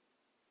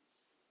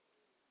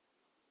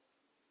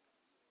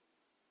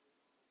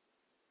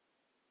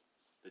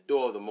 The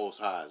door of the Most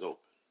High is open.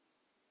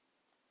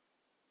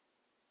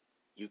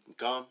 You can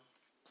come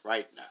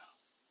right now.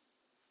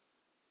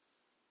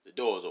 The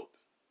door's open.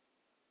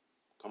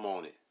 Come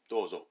on in.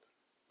 Door's open.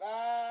 Bow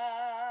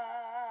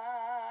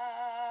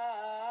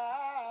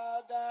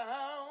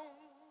down.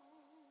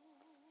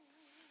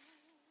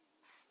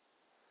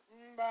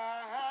 Bow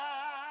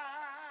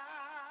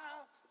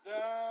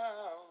down.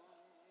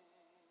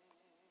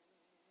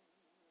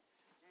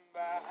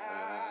 Bow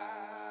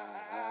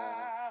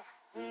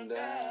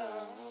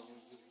down.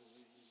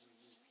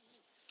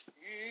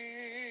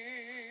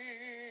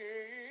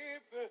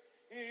 If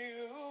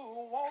you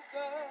want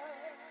the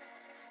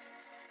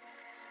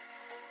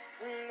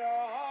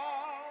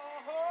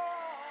Lord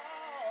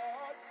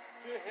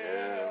to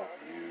help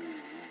you,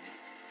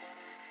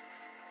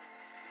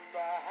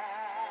 bow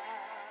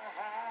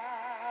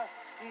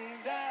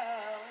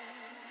down.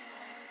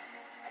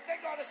 I think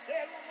I ought to say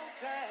it one more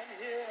time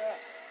here.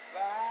 Bow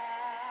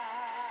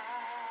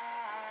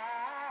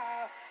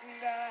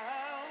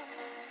down.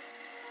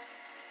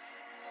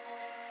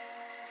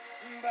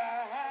 Bow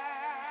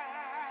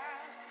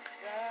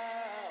down.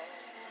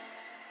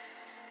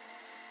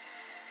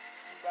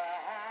 Bow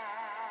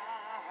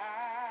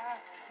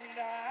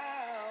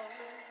down.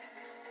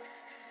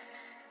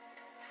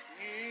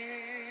 If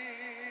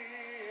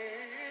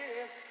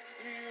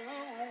you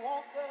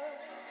want the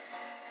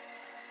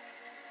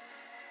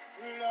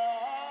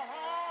Lord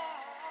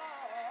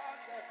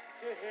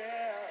to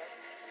help,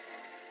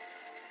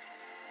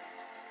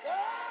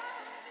 bow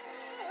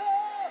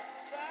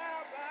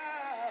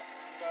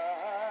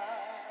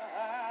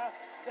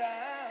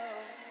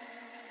down.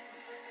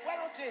 Why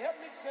don't you help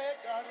me say it,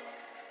 darling?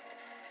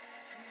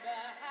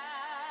 Bow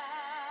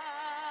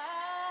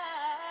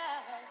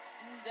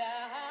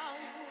down.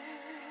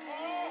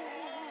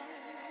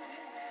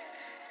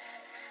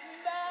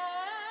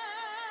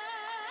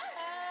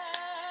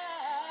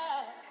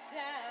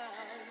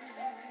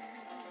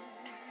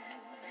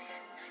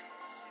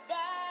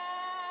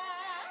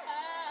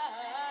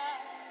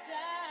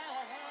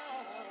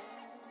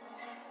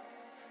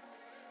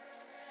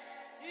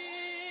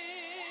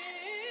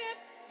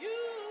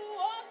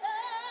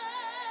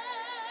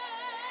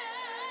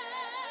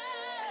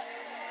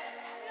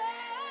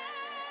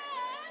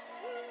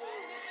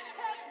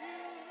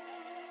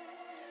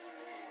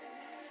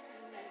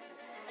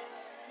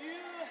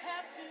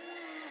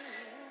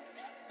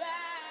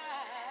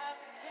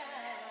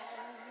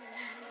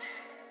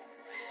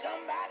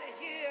 Somebody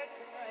here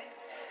tonight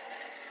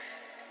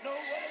know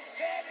what is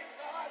said in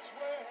God's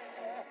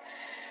word.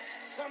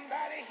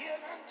 Somebody here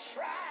done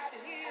tried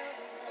him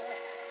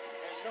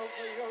and know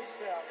for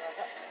yourself.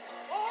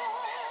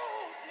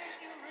 Oh, did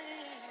you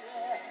read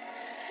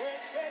where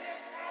it said, if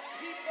my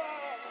people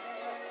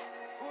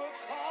who are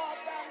called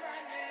by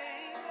my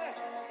name,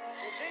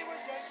 if they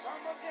would just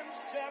humble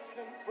themselves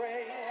and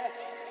pray,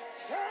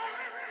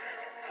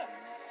 turn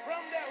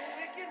from their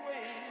wicked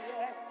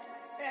ways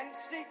and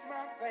seek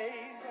my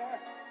face.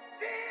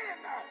 Then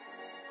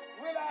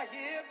will I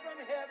hear from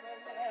heaven.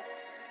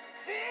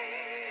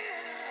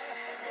 Then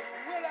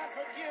will I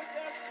forgive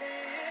their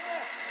sin.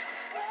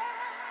 Oh,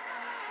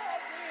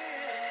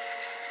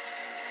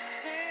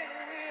 then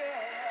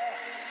will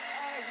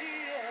I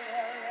heal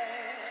their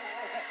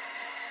land.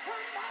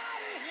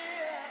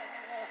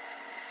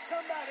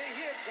 Somebody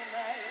here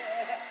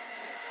tonight,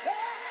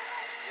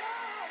 thank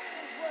God in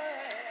His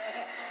word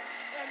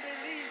and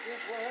believe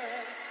His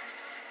word.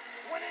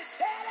 When He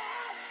said,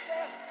 ask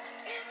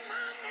in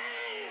my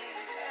name,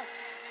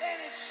 and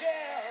it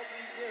shall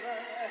be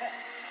given.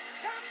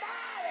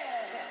 Somebody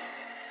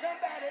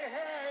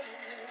heard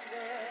Him in His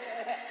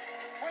word.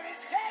 When He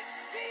said,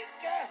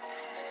 seek,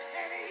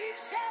 and He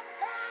shall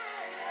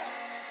find.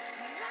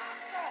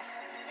 Knock,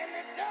 and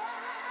the door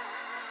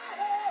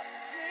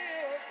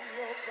will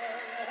be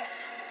open.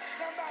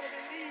 Somebody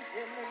believe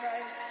Him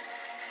tonight.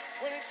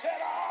 When He said,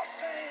 all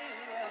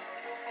things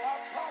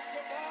are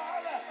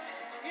possible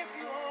if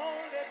you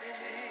only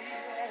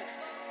believe.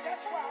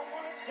 That's why I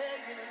want to tell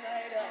you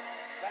tonight,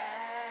 bow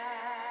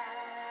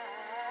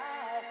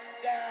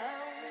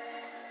down,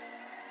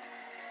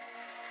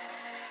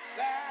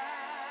 bow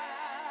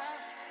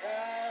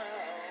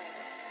down,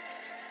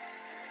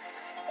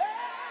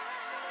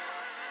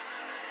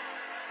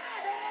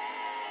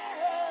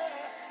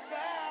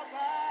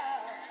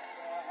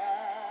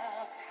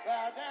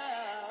 bow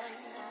down.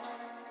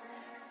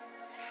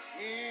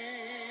 If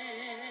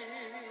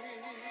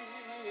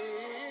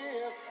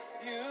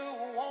you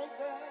want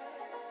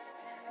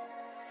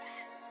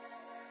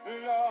the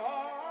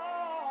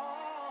Lord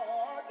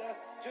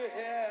to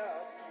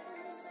help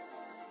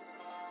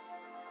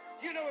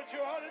you, you know what you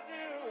ought to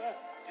do?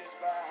 Just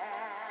bow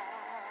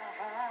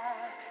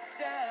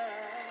down.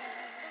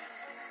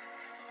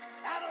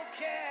 I don't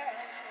care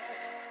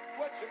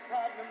what your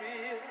problem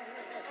is.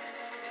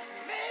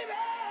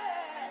 Maybe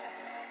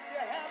you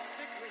have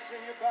sickness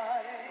in your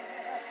body.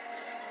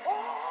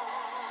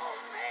 Oh,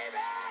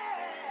 maybe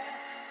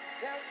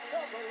there's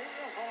trouble in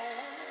your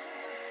home.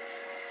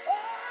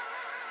 Oh,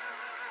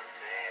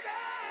 maybe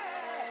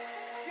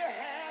you're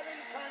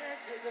having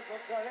financial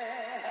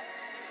difficulty.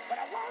 But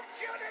I want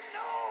you to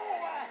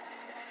know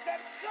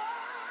that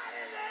God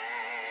is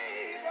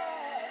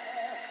able.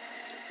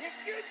 If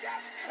you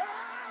just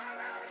call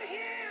on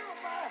Him,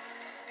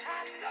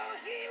 I know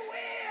He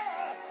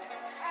will.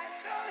 I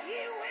know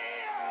He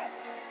will.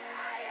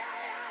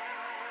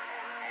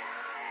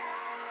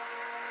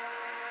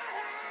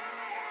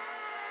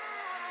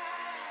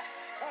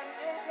 I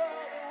know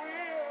God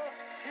will.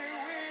 He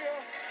will.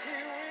 He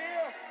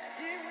will.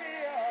 He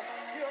will.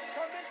 He'll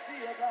come and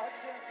see about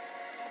you.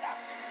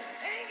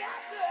 Ain't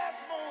got to ask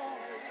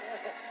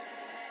Moses.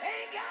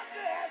 Ain't got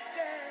to ask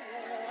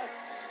Daniel.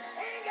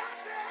 Ain't got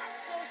to ask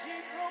those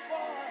Hebrew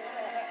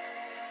boys.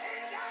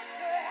 Ain't got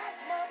to ask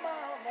my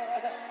mama.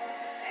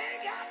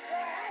 Ain't got to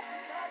ask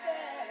my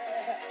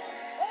daddy.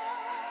 Oh,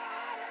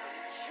 I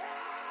done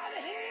tried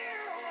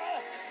Him.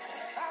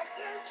 I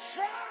done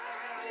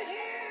tried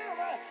Him.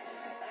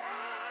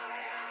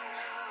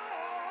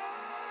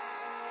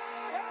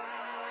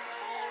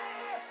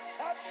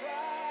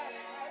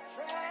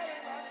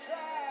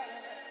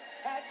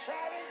 I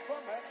tried Him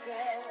for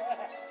myself.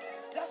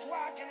 That's why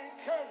I can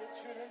encourage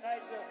you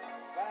tonight to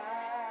bow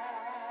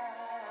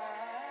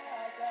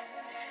down.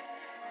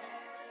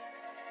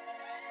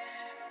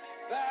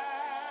 Bow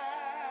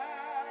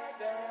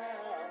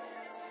down.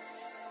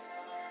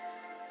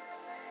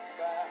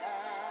 Bow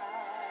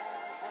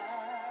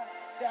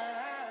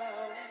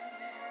down.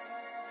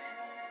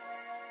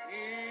 If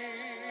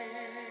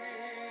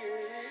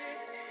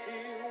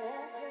you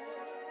want,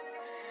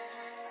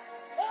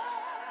 oh,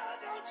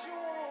 don't you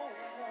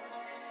want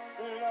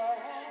Lord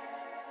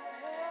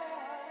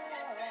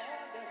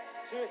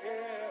to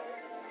help?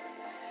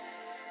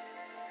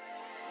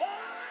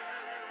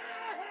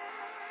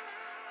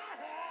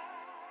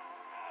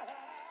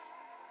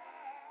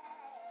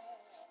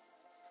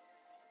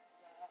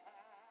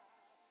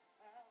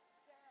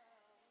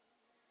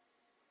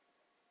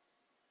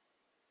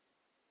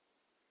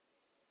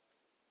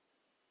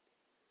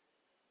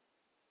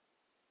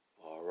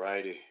 All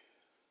righty.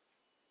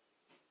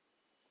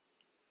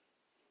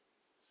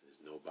 Since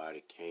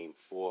nobody came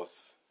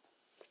forth,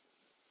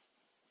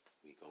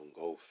 we gonna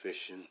go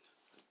fishing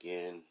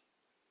again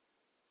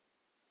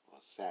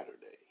on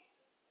Saturday.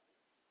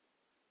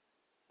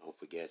 Don't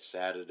forget,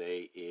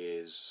 Saturday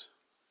is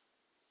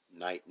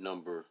day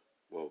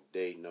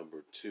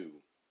number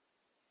 2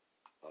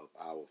 of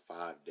our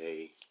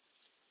 5-day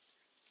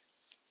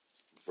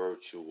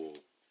virtual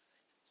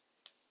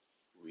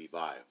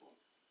revival.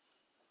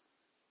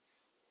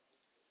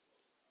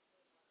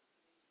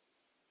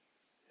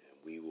 And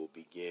we will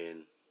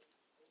begin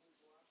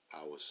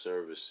our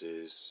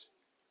services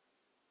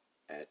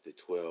at the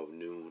 12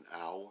 noon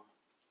hour.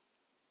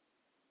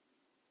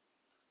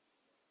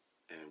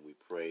 And we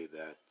pray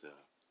that the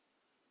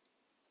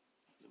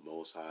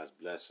Most High's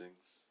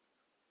blessings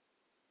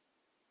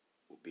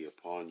will be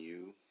upon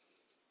you,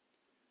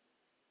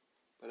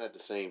 But at the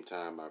same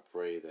time, I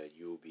pray that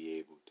you'll be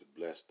able to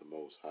bless the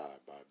Most High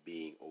by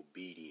being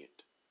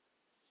obedient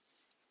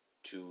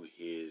to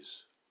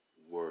His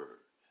word.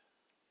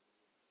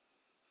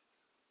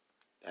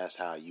 That's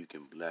how you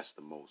can bless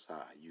the Most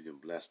High. You can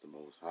bless the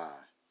Most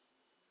High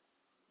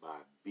by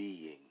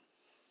being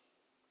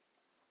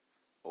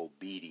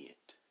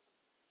obedient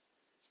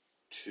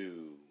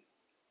to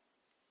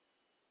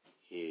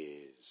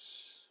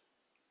His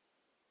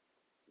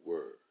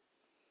word.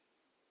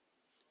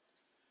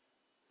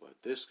 But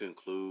this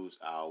concludes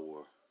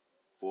our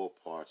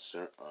 4-part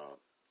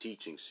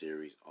teaching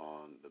series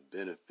on the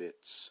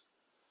benefits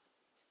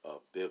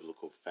of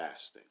biblical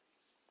fasting.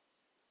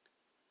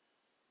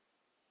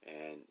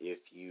 And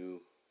if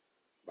you,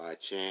 by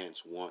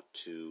chance, want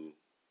to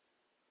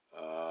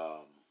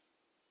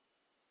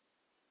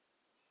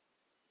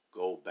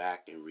go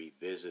back and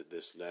revisit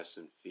this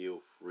lesson,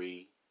 feel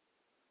free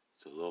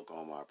to look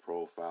on my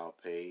profile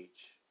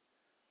page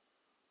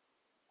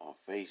on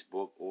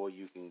Facebook, or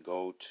you can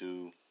go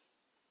to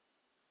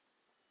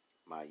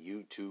my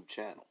YouTube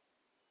channel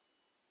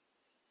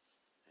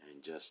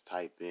and just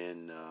type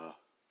in the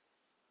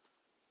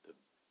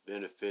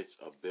benefits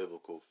of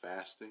biblical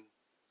fasting.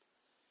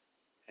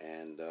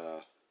 And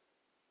the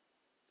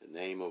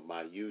name of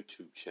my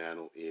YouTube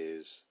channel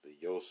is the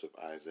Joseph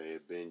Isaiah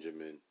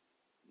Benjamin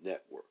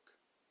Network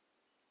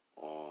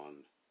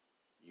on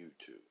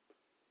YouTube.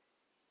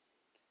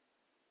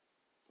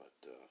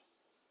 But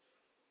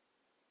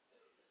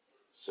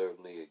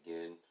certainly,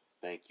 again,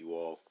 thank you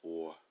all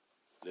for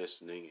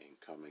listening and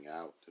coming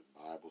out to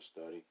Bible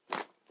study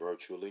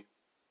virtually.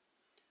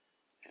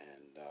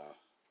 And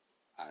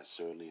I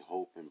certainly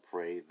hope and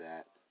pray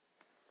that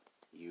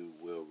you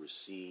will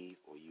receive,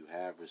 or you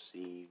have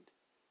received,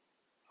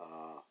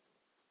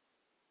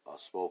 a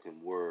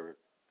spoken word,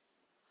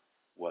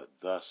 what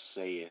thus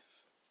saith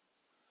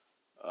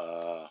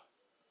the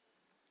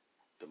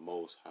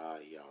Most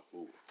High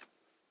Yahuwah.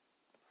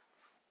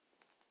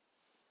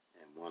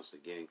 And once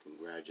again,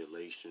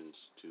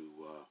 congratulations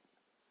to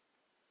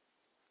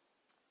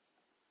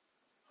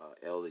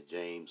Elder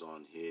James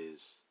on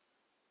his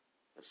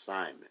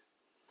assignment.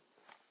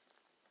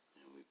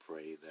 And we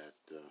pray that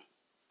the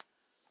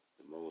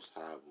Most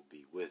High will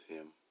be with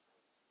him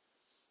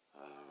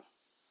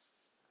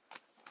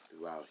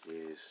throughout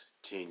his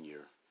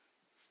tenure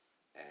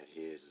at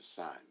his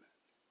assignment.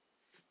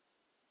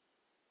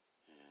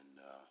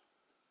 And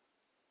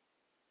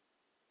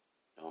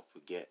don't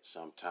forget,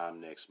 sometime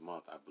next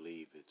month, I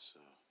believe it's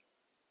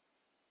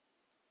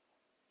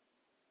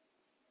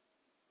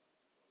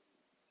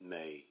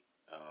May,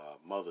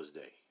 Mother's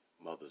Day.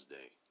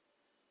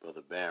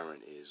 Brother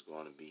Barron is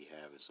going to be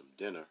having some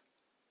dinner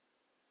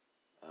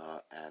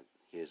at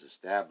his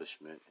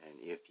establishment. And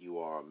if you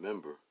are a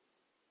member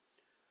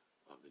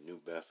of the New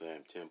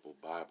Bethlehem Temple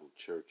Bible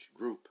Church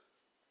group,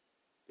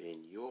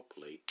 then your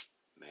plate,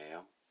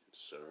 ma'am and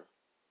sir,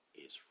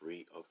 is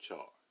free of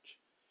charge.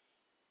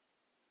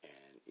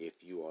 And if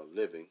you are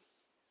living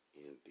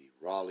in the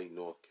Raleigh,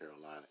 North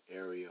Carolina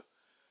area,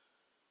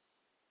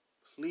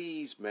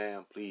 please,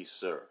 ma'am, please,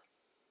 sir,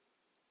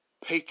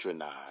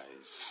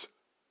 patronize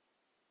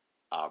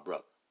our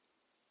brother.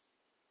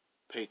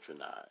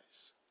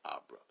 Patronize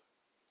our brother.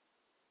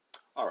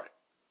 All right.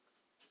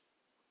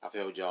 I've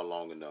held y'all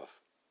long enough.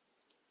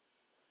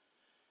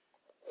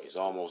 It's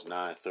almost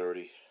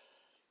 9:30.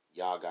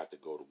 Y'all got to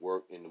go to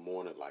work in the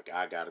morning, like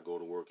I got to go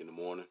to work in the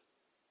morning.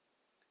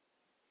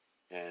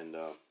 And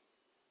the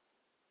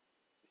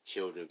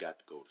children got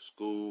to go to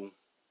school.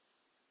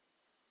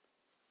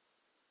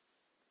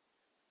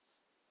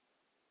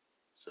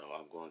 So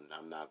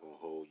I'm not going to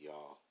hold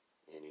y'all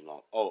any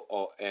longer.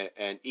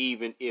 And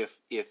even if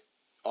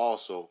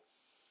also,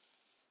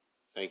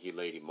 thank you,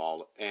 Lady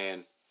Marla.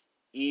 And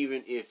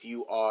even if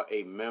you are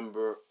a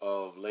member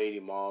of Lady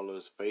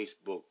Marla's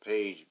Facebook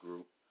page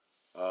group,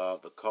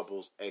 the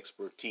Couples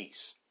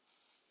Expertise,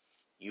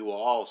 you are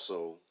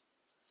also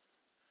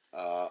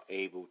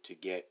able to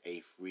get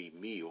a free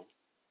meal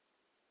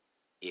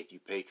if you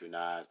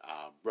patronize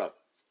our brother.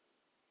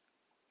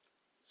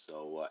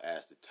 So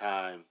as the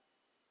time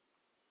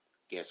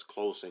gets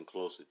closer and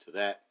closer to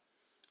that,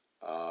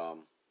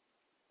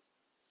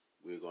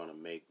 we're going to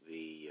make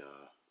the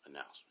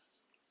announcement.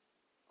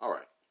 All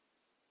right.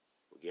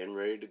 We're getting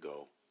ready to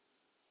go.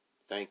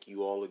 Thank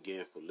you all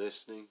again for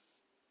listening.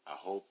 I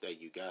hope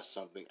that you got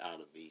something out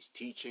of these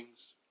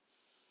teachings.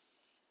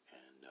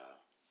 And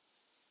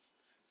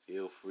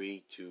feel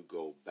free to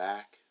go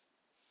back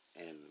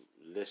and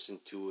listen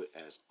to it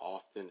as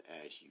often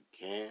as you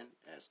can,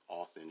 as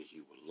often as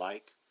you would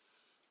like.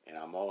 And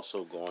I'm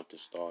also going to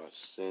start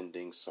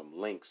sending some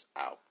links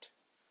out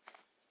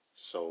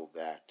so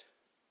that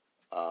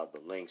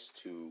the links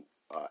to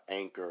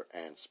Anchor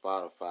and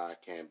Spotify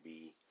can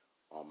be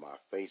on my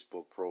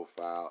Facebook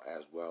profile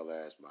as well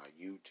as my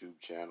YouTube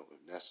channel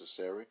if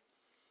necessary,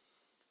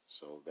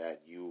 so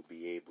that you'll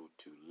be able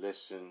to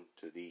listen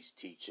to these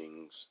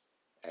teachings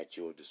at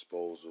your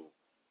disposal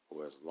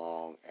for as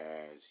long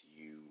as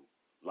you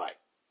like.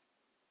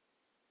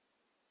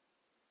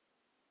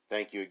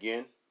 Thank you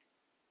again.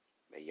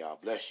 May y'all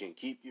bless you and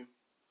keep you.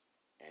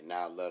 And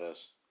now let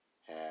us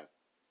have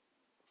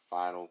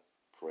final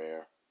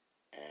prayer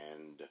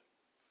and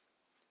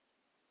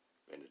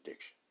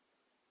benediction.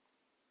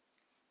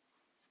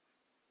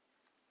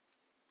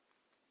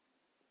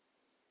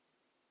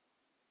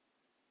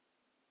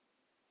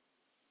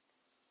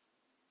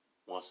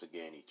 Once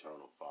again,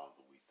 Eternal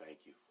Father, we thank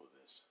you for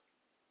this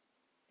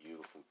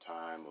beautiful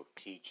time of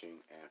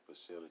teaching and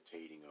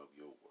facilitating of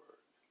your word.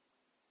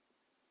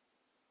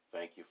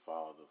 Thank you,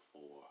 Father,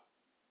 for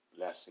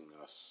blessing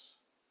us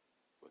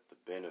with the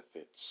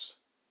benefits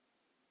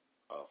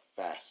of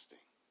fasting,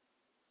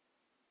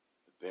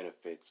 the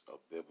benefits of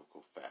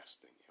biblical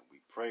fasting. And we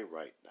pray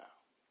right now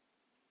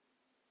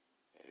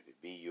that if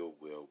it be your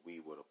will, we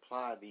would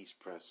apply these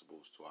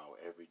principles to our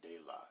everyday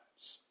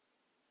lives.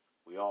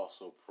 We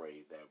also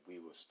pray that we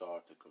will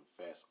start to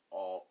confess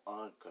all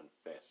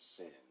unconfessed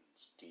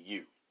sins to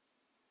you,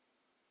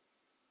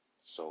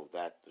 so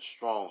that the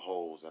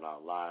strongholds in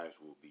our lives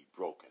will be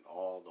broken.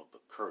 All of the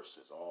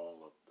curses, all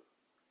of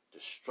the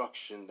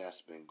destruction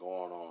that's been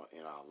going on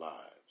in our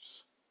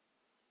lives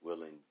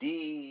will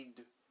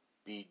indeed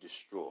be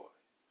destroyed.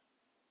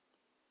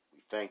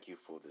 We thank you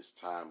for this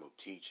time of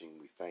teaching.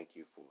 We thank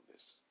you for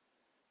this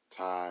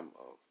time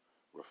of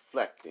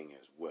reflecting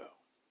as well.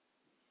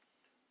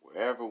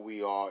 Wherever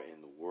we are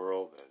in the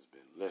world that has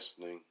been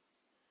listening,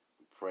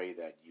 we pray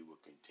that you will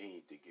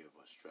continue to give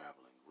us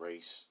traveling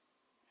grace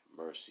and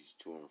mercies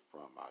to and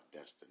from our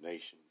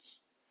destinations.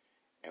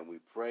 And we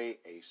pray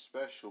a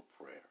special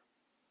prayer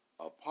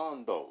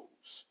upon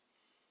those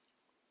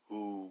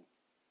who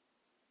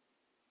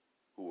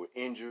were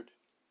injured,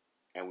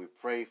 and we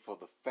pray for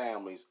the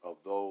families of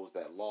those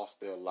that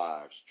lost their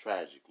lives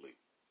tragically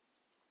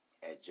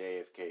at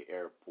JFK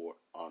Airport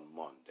on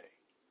Monday.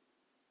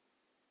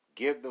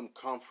 Give them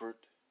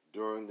comfort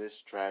during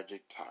this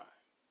tragic time.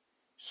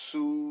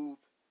 Soothe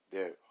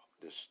their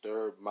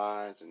disturbed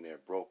minds and their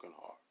broken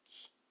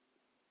hearts.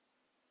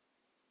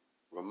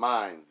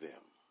 Remind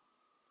them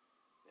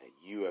that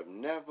you have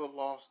never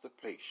lost the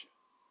patient.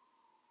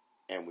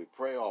 And we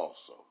pray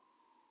also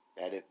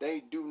that if they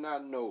do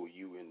not know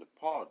you in the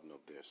pardon of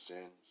their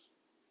sins,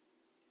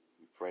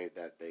 we pray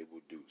that they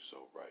will do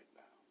so right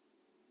now.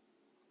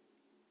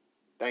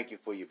 Thank you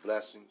for your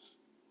blessings.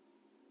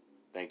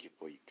 Thank you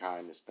for your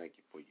kindness. Thank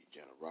you for your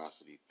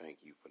generosity. Thank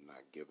you for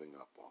not giving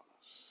up on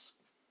us.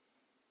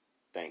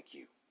 Thank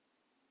you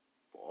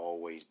for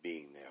always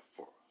being there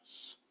for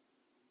us.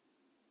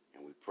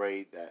 And we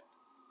pray that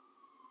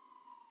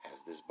as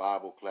this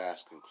Bible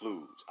class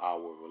concludes,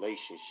 our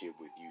relationship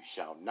with you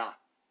shall not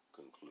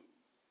conclude.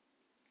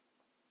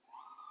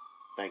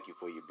 Thank you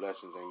for your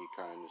blessings and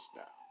your kindness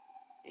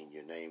now. In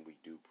your name we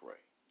do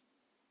pray.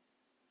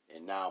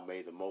 And now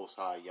may the Most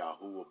High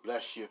Yahuwah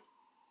bless you.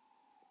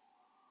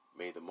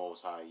 May the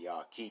Most High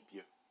Yah keep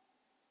you.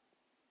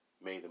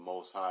 May the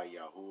Most High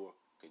Yahuwah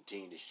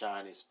continue to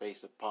shine his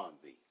face upon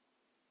thee.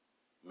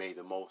 May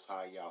the Most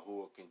High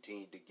Yahuwah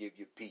continue to give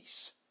you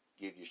peace,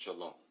 give you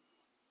shalom.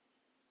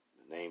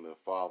 In the name of the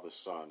Father,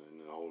 Son,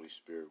 and the Holy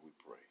Spirit we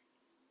pray.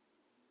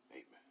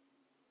 Amen.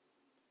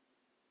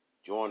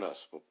 Join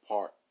us for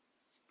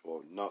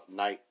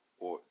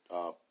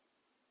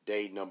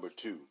day number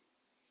 2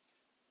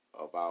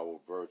 of our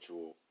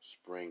virtual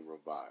spring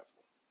revival.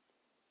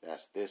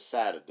 That's this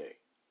Saturday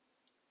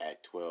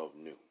at 12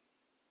 noon.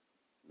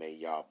 May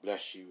Yah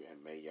bless you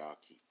and may Yah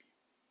keep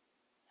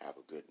you. Have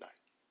a good night.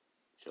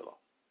 Shalom.